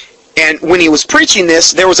 And when he was preaching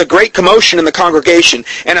this, there was a great commotion in the congregation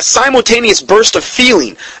and a simultaneous burst of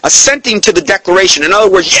feeling, assenting to the declaration. In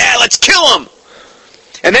other words, yeah, let's kill them.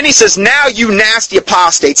 And then he says, now you nasty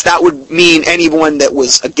apostates, that would mean anyone that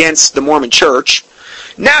was against the Mormon church,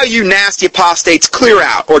 now you nasty apostates, clear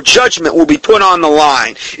out, or judgment will be put on the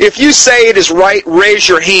line. If you say it is right, raise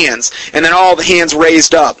your hands. And then all the hands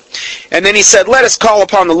raised up. And then he said, let us call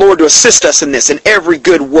upon the Lord to assist us in this, in every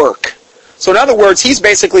good work. So in other words, he's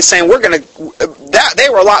basically saying they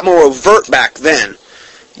were a lot more overt back then,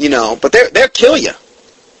 but they'll kill you.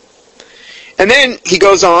 And then he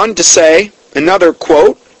goes on to say, another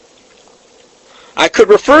quote, I could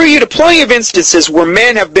refer you to plenty of instances where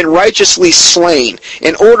men have been righteously slain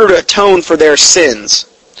in order to atone for their sins.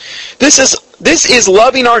 This is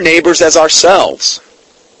loving our neighbors as ourselves.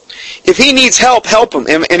 If he needs help, help him.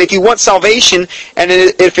 And if you want salvation, and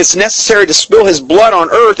if it's necessary to spill his blood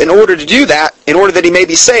on earth in order to do that, in order that he may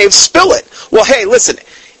be saved, spill it. Well, hey, listen,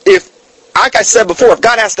 like I said before, if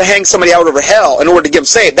God has to hang somebody out over hell in order to get them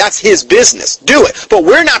saved, that's his business. Do it. But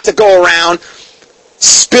we're not to go around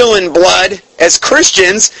spilling blood as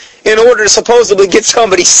Christians in order to supposedly get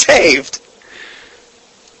somebody saved.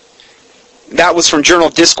 That was from Journal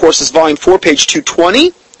of Discourses, Volume 4, page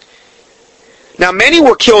 220. Now, many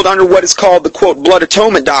were killed under what is called the, quote, blood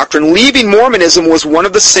atonement doctrine. Leaving Mormonism was one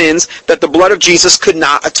of the sins that the blood of Jesus could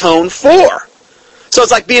not atone for. So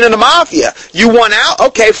it's like being in the mafia. You won out,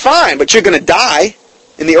 okay, fine, but you're going to die.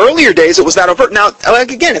 In the earlier days, it was that overt. Now,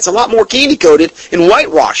 again, it's a lot more candy-coated and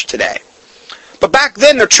whitewashed today. But back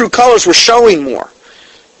then, their true colors were showing more,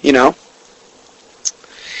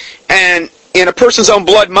 And in a person's own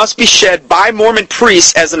blood must be shed by Mormon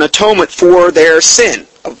priests as an atonement for their sin.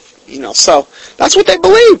 So that's what they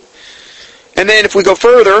believe. And then if we go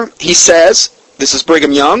further, he says, this is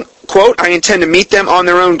Brigham Young, quote, I intend to meet them on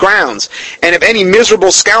their own grounds. And if any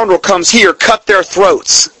miserable scoundrel comes here, cut their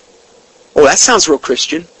throats. Oh, that sounds real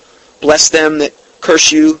Christian. Bless them that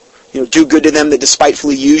curse you, do good to them that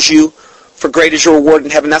despitefully use you. For great is your reward in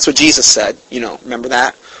heaven. That's what Jesus said. Remember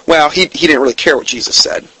that? Well, he didn't really care what Jesus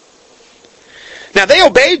said. Now, they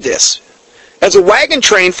obeyed this. As a wagon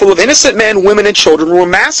train full of innocent men, women, and children were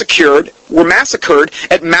massacred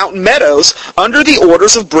at Mountain Meadows under the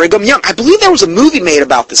orders of Brigham Young. I believe there was a movie made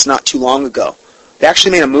about this not too long ago. They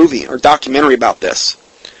actually made a movie or documentary about this.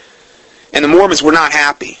 And the Mormons were not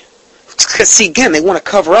happy. Because, see, again, they want to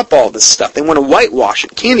cover up all this stuff. They want to whitewash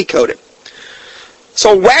it, candy coat it.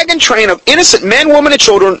 So a wagon train of innocent men, women, and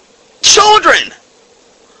children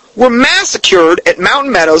were massacred at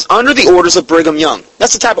Mountain Meadows under the orders of Brigham Young.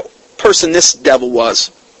 That's the type of person this devil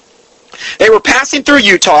was. They were passing through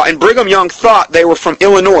Utah, and Brigham Young thought they were from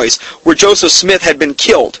Illinois, where Joseph Smith had been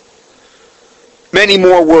killed. Many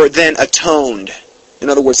more were then atoned. In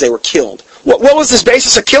other words, they were killed. What was his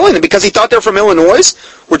basis of killing them? Because he thought they were from Illinois,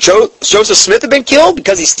 where Joseph Smith had been killed?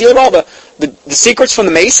 Because he stole all the secrets from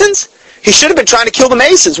the Masons? He should have been trying to kill the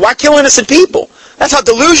Masons. Why kill innocent people? That's how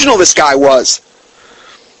delusional this guy was.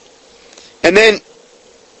 And then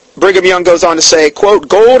Brigham Young goes on to say, quote,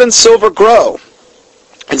 "Gold and silver grow,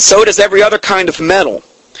 and so does every other kind of metal,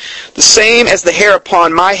 the same as the hair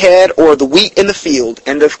upon my head or the wheat in the field,"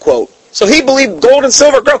 end of quote. So he believed gold and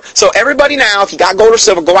silver grow. So everybody now, if you got gold or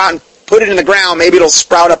silver, go out and put it in the ground. Maybe it'll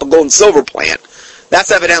sprout up a gold and silver plant.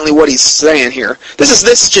 That's evidently what he's saying here. This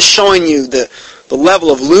is just showing you the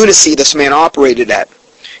level of lunacy this man operated at.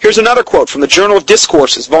 Here's another quote from the Journal of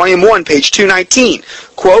Discourses, Volume 1, page 219.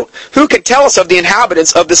 Quote, "Who could tell us of the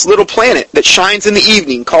inhabitants of this little planet that shines in the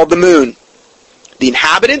evening called the moon?" The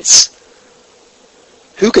inhabitants?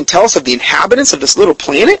 Who can tell us of the inhabitants of this little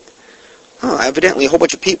planet? Oh, evidently a whole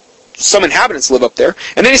bunch of people. Some inhabitants live up there.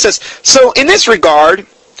 And then he says, so in this regard,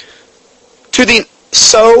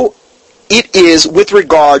 so it is with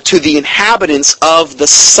regard to the inhabitants of the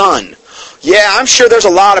sun. Yeah, I'm sure there's a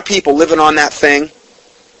lot of people living on that thing.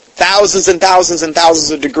 Thousands and thousands and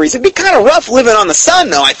thousands of degrees. It'd be kind of rough living on the sun,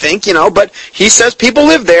 though, I think, but he says people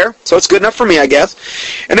live there, so it's good enough for me, I guess.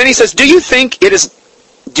 And then he says, do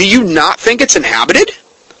you not think it's inhabited?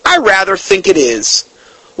 I rather think it is.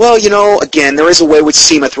 Well, again, there is a way which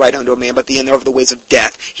seemeth right unto a man, but the end thereof the ways of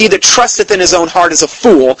death. He that trusteth in his own heart is a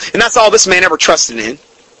fool, and that's all this man ever trusted in.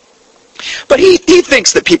 But he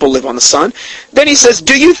thinks that people live on the sun. Then he says,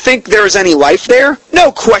 do you think there is any life there?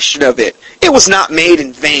 No question of it. It was not made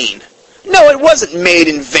in vain. No, it wasn't made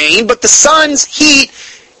in vain, but the sun's heat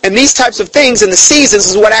and these types of things and the seasons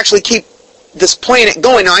is what actually keep this planet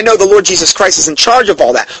going. Now, I know the Lord Jesus Christ is in charge of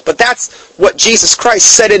all that, but that's what Jesus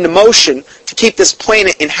Christ set into motion to keep this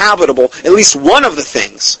planet inhabitable, at least one of the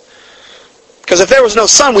things. Because if there was no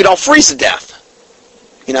sun, we'd all freeze to death.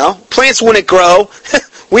 Plants wouldn't grow.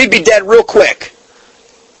 We'd be dead real quick.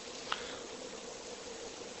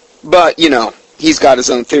 But, he's got his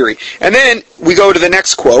own theory. And then we go to the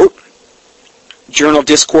next quote. Journal of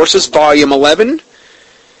Discourses, Volume 11,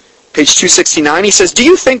 page 269. He says, do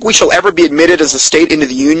you think we shall ever be admitted as a state into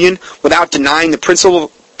the Union without denying the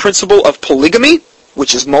principle of polygamy,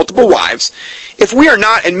 which is multiple wives? If we are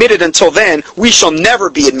not admitted until then, we shall never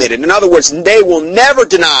be admitted. In other words, they will never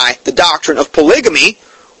deny the doctrine of polygamy.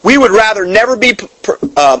 We would rather never be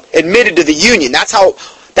admitted to the Union. That's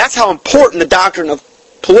how important the doctrine of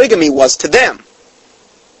polygamy was to them.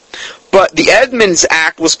 But the Edmunds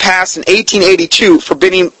Act was passed in 1882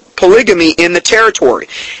 forbidding polygamy in the territory.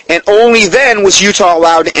 And only then was Utah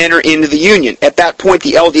allowed to enter into the Union. At that point,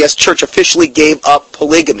 the LDS Church officially gave up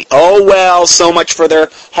polygamy. Oh well, so much for their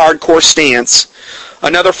hardcore stance.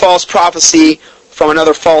 Another false prophecy from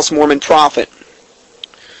another false Mormon prophet.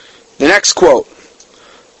 The next quote.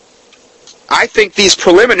 I think these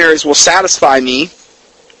preliminaries will satisfy me.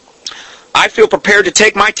 I feel prepared to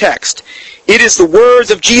take my text. It is the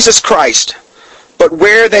words of Jesus Christ, but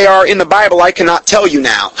where they are in the Bible I cannot tell you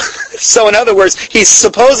now. So in other words, he's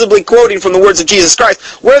supposedly quoting from the words of Jesus Christ.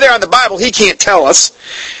 Where they are in the Bible, he can't tell us.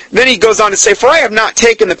 Then he goes on to say, for I have not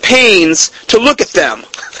taken the pains to look at them.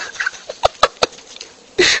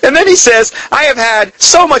 And then he says, I have had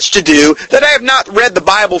so much to do that I have not read the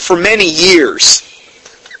Bible for many years.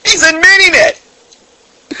 He's admitting it.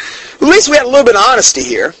 At least we had a little bit of honesty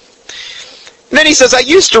here. And then he says, I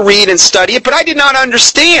used to read and study it, but I did not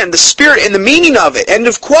understand the spirit and the meaning of it. End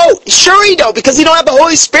of quote. Sure he don't, because he don't have the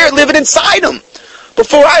Holy Spirit living inside him.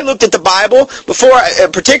 Before I looked at the Bible,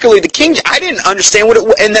 particularly the King James, I didn't understand what it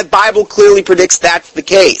was, and that Bible clearly predicts that's the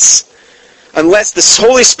case. Unless the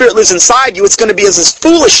Holy Spirit lives inside you, it's going to be as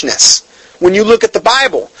foolishness when you look at the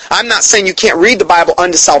Bible. I'm not saying you can't read the Bible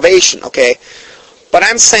unto salvation, okay? But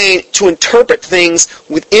I'm saying to interpret things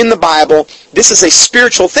within the Bible, this is a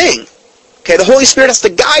spiritual thing. Okay, the Holy Spirit has to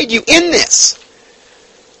guide you in this.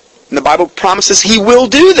 And the Bible promises he will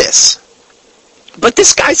do this. But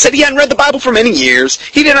this guy said he hadn't read the Bible for many years.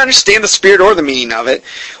 He didn't understand the spirit or the meaning of it.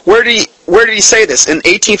 Where did he say this? In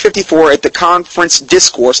 1854 at the Conference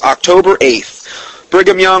Discourse, October 8th.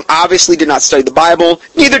 Brigham Young obviously did not study the Bible.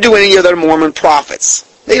 Neither do any other Mormon prophets.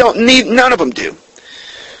 None of them do.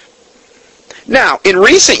 Now, in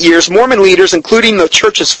recent years, Mormon leaders, including the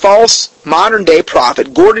church's false modern-day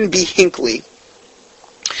prophet, Gordon B. Hinckley,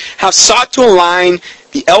 have sought to align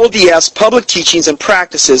the LDS public teachings and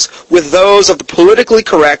practices with those of the politically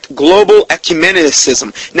correct global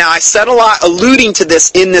ecumenicism. Now, I said a lot alluding to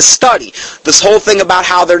this in this study. This whole thing about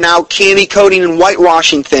how they're now candy coating and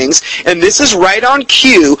whitewashing things. And this is right on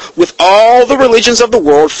cue with all the religions of the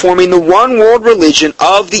world forming the one world religion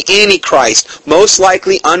of the Antichrist, most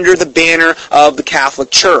likely under the banner of the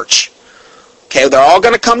Catholic Church. Okay, they're all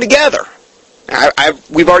going to come together.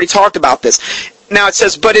 We've already talked about this. Now it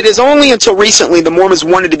says, but it is only until recently the Mormons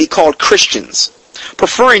wanted to be called Christians,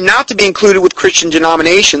 preferring not to be included with Christian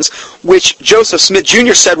denominations, which Joseph Smith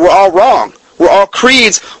Jr. said were all wrong, where all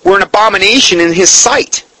creeds were an abomination in his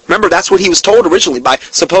sight. Remember, that's what he was told originally by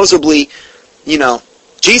supposedly,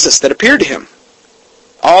 Jesus that appeared to him.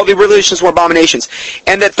 All the religions were abominations.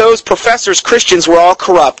 And that those professors, Christians, were all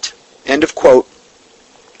corrupt. End of quote.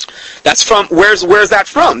 That's from, where's that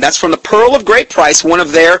from? That's from the Pearl of Great Price, one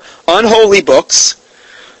of their unholy books.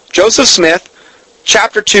 Joseph Smith,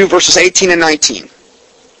 chapter 2, verses 18 and 19.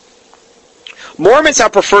 Mormons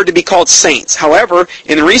have preferred to be called saints. However,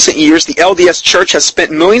 in recent years, the LDS Church has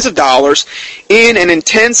spent millions of dollars in an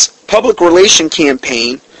intense public relation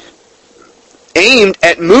campaign aimed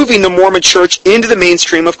at moving the Mormon Church into the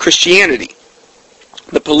mainstream of Christianity.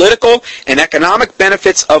 The political and economic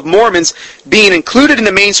benefits of Mormons being included in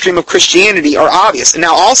the mainstream of Christianity are obvious. And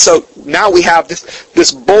now we have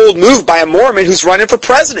this bold move by a Mormon who's running for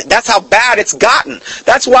president. That's how bad it's gotten.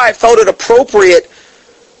 That's why I felt it appropriate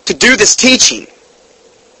to do this teaching.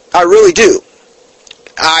 I really do.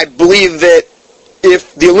 I believe that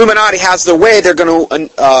if the Illuminati has their way, they're going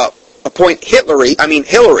to appoint Hillary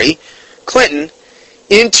Clinton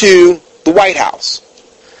into the White House.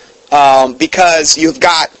 Because you've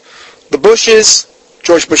got the Bushes,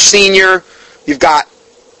 George Bush Sr., you've got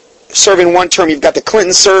serving one term, you've got the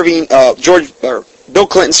Clinton serving, Bill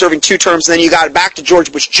Clinton serving 2 terms, and then you got it back to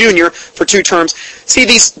George Bush Jr. for 2 terms. See,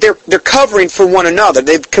 they're covering for one another.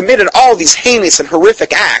 They've committed all these heinous and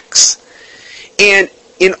horrific acts. And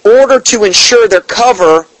in order to ensure their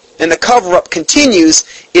cover and the cover-up continues,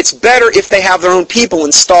 it's better if they have their own people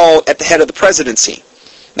installed at the head of the presidency.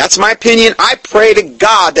 That's my opinion. I pray to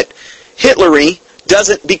God that Hillary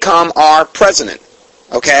doesn't become our president.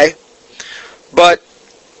 Okay? But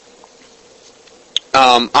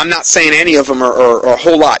I'm not saying any of them are a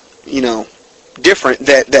whole lot, different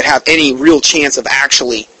that have any real chance of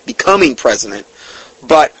actually becoming president.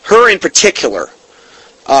 But her in particular,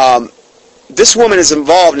 this woman is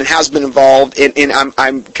involved and has been involved in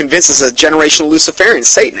I'm convinced, is a generational Luciferian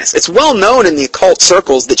Satanist. It's well known in the occult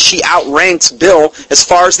circles that she outranks Bill as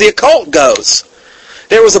far as the occult goes.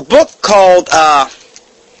 There was a book called, I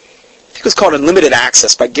think it was called Unlimited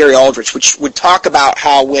Access by Gary Aldrich, which would talk about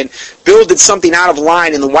how when Bill did something out of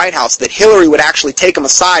line in the White House, that Hillary would actually take him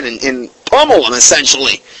aside and pummel him,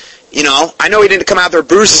 essentially. I know he didn't come out there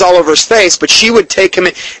bruises all over his face, but she would take him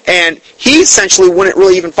in, and he essentially wouldn't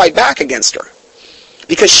really even fight back against her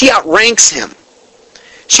because she outranks him.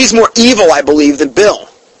 She's more evil, I believe, than Bill.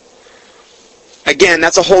 Again,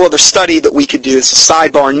 that's a whole other study that we could do. It's a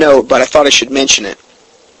sidebar note, but I thought I should mention it.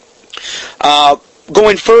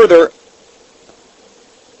 Going further,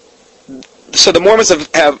 so the Mormons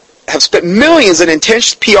have spent millions in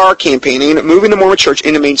intense PR campaigning at moving the Mormon Church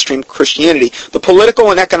into mainstream Christianity. The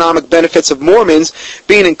political and economic benefits of Mormons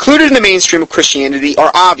being included in the mainstream of Christianity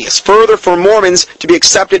are obvious. Further, for Mormons to be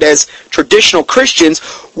accepted as traditional Christians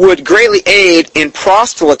would greatly aid in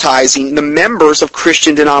proselytizing the members of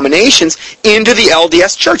Christian denominations into the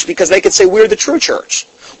LDS Church, because they could say, we're the true church.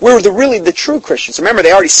 We're really the true Christians. Remember,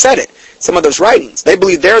 they already said it. Some of those writings. They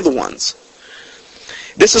believe they're the ones.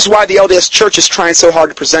 This is why the LDS Church is trying so hard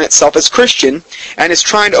to present itself as Christian and is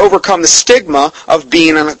trying to overcome the stigma of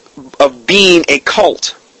being a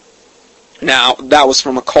cult. Now, that was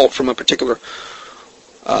from a cult from a particular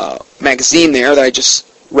magazine there that I just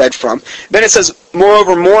read from. Then it says,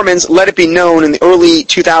 moreover, Mormons let it be known in the early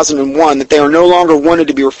 2001 that they are no longer wanted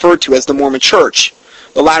to be referred to as the Mormon Church,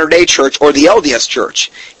 the Latter-day Church, or the LDS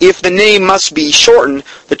Church. If the name must be shortened,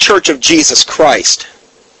 the Church of Jesus Christ.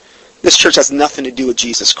 This church has nothing to do with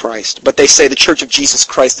Jesus Christ, but they say the Church of Jesus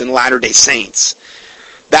Christ and Latter-day Saints.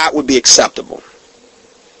 That would be acceptable.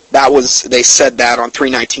 They said that on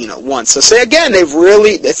 3/19/01. So say again, they've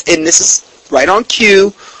really, and this is right on cue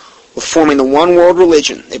with forming the one world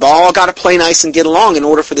religion. They've all got to play nice and get along in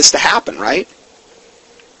order for this to happen, right?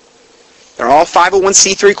 They're all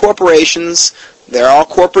 501c3 corporations. They're all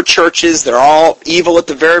corporate churches. They're all evil at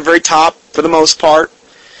the very, very top for the most part.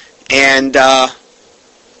 And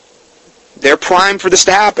they're primed for this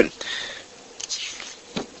to happen.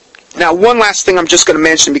 Now, one last thing I'm just going to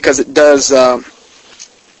mention because it does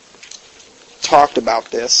talked about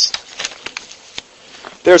this.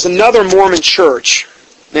 there's another Mormon church,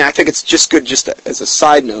 and I think it's just good just as a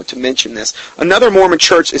side note to mention this. Another Mormon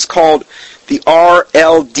church is called the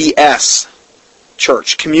RLDS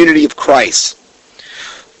Church, Community of Christ.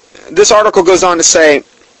 This article goes on to say,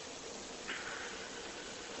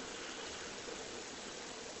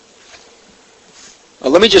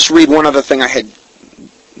 let me just read one other thing I had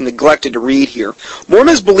neglected to read here.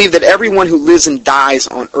 Mormons believe that everyone who lives and dies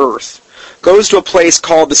on earth goes to a place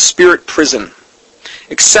called the spirit prison,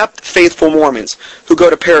 except faithful Mormons who go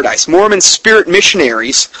to paradise. Mormon spirit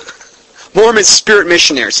missionaries,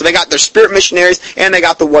 so they got their spirit missionaries and they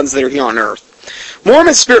got the ones that are here on earth.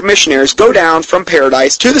 Mormon spirit missionaries go down from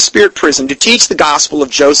paradise to the spirit prison to teach the gospel of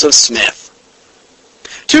Joseph Smith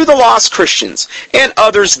to the lost Christians and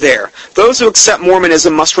others there. Those who accept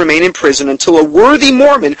Mormonism must remain in prison until a worthy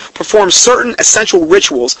Mormon performs certain essential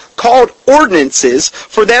rituals called ordinances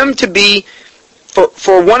for them to be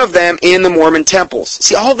for one of them in the Mormon temples.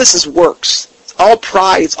 See, all this is works. It's all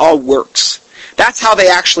pride, it's all works. That's how they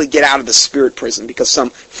actually get out of the spirit prison, because some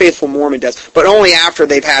faithful Mormon does, but only after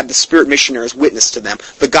they've had the spirit missionaries witness to them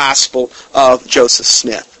the gospel of Joseph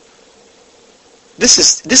Smith. This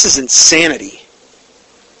is insanity.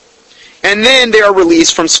 And then they are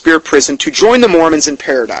released from spirit prison to join the Mormons in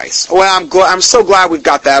paradise. Well, I'm so glad we've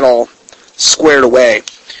got that all squared away.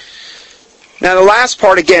 Now the last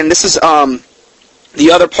part, again, this is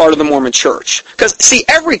the other part of the Mormon church. Because, see,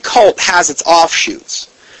 every cult has its offshoots.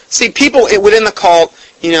 See, people within the cult,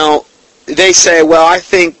 they say, well, I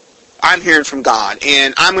think I'm hearing from God,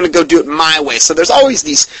 and I'm going to go do it my way. So there's always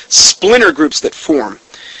these splinter groups that form.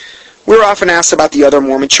 We're often asked about the other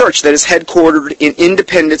Mormon church that is headquartered in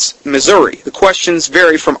Independence, Missouri. The questions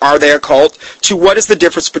vary from are they a cult to what is the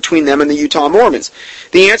difference between them and the Utah Mormons.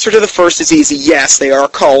 The answer to the first is easy. Yes, they are a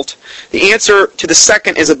cult. The answer to the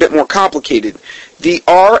second is a bit more complicated. The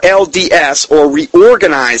RLDS, or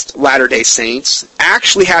Reorganized Latter-day Saints,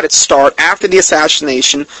 actually had its start after the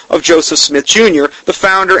assassination of Joseph Smith Jr., the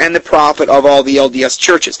founder and the prophet of all the LDS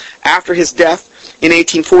churches. After his death in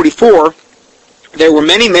 1844, there were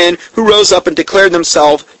many men who rose up and declared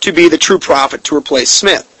themselves to be the true prophet to replace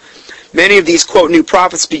Smith. Many of these, quote, new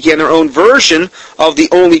prophets began their own version of the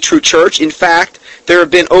only true church. In fact, there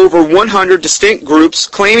have been over 100 distinct groups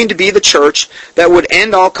claiming to be the church that would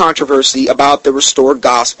end all controversy about the restored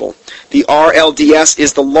gospel. The RLDS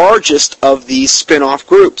is the largest of these spin-off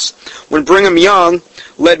groups. When Brigham Young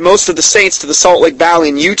led most of the saints to the Salt Lake Valley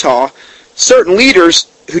in Utah, certain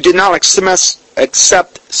leaders who did not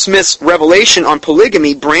accept Smith's revelation on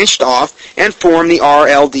polygamy branched off and formed the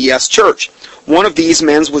RLDS church. One of these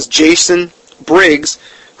men was Jason Briggs,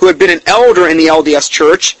 who had been an elder in the LDS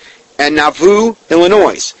church at Nauvoo,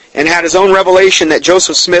 Illinois, and had his own revelation that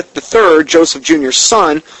Joseph Smith III, Joseph Jr.'s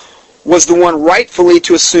son, was the one rightfully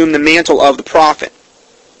to assume the mantle of the prophet.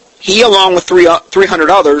 He, along with 300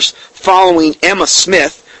 others, following Emma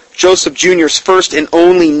Smith, Joseph Jr.'s first and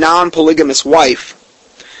only non-polygamous wife,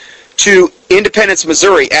 to Independence,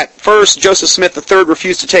 Missouri. At first, Joseph Smith III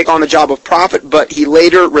refused to take on the job of prophet, but he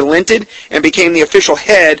later relented and became the official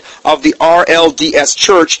head of the RLDS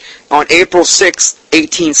Church on April 6,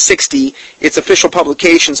 1860. Its official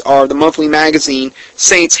publications are the monthly magazine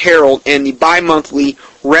Saints Herald and the bi-monthly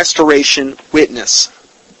Restoration Witness.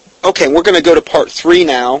 Okay, we're going to go to part 3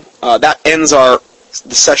 now. That ends the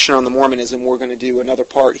session on the Mormonism. We're going to do another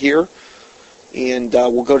part here, and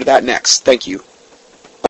we'll go to that next. Thank you.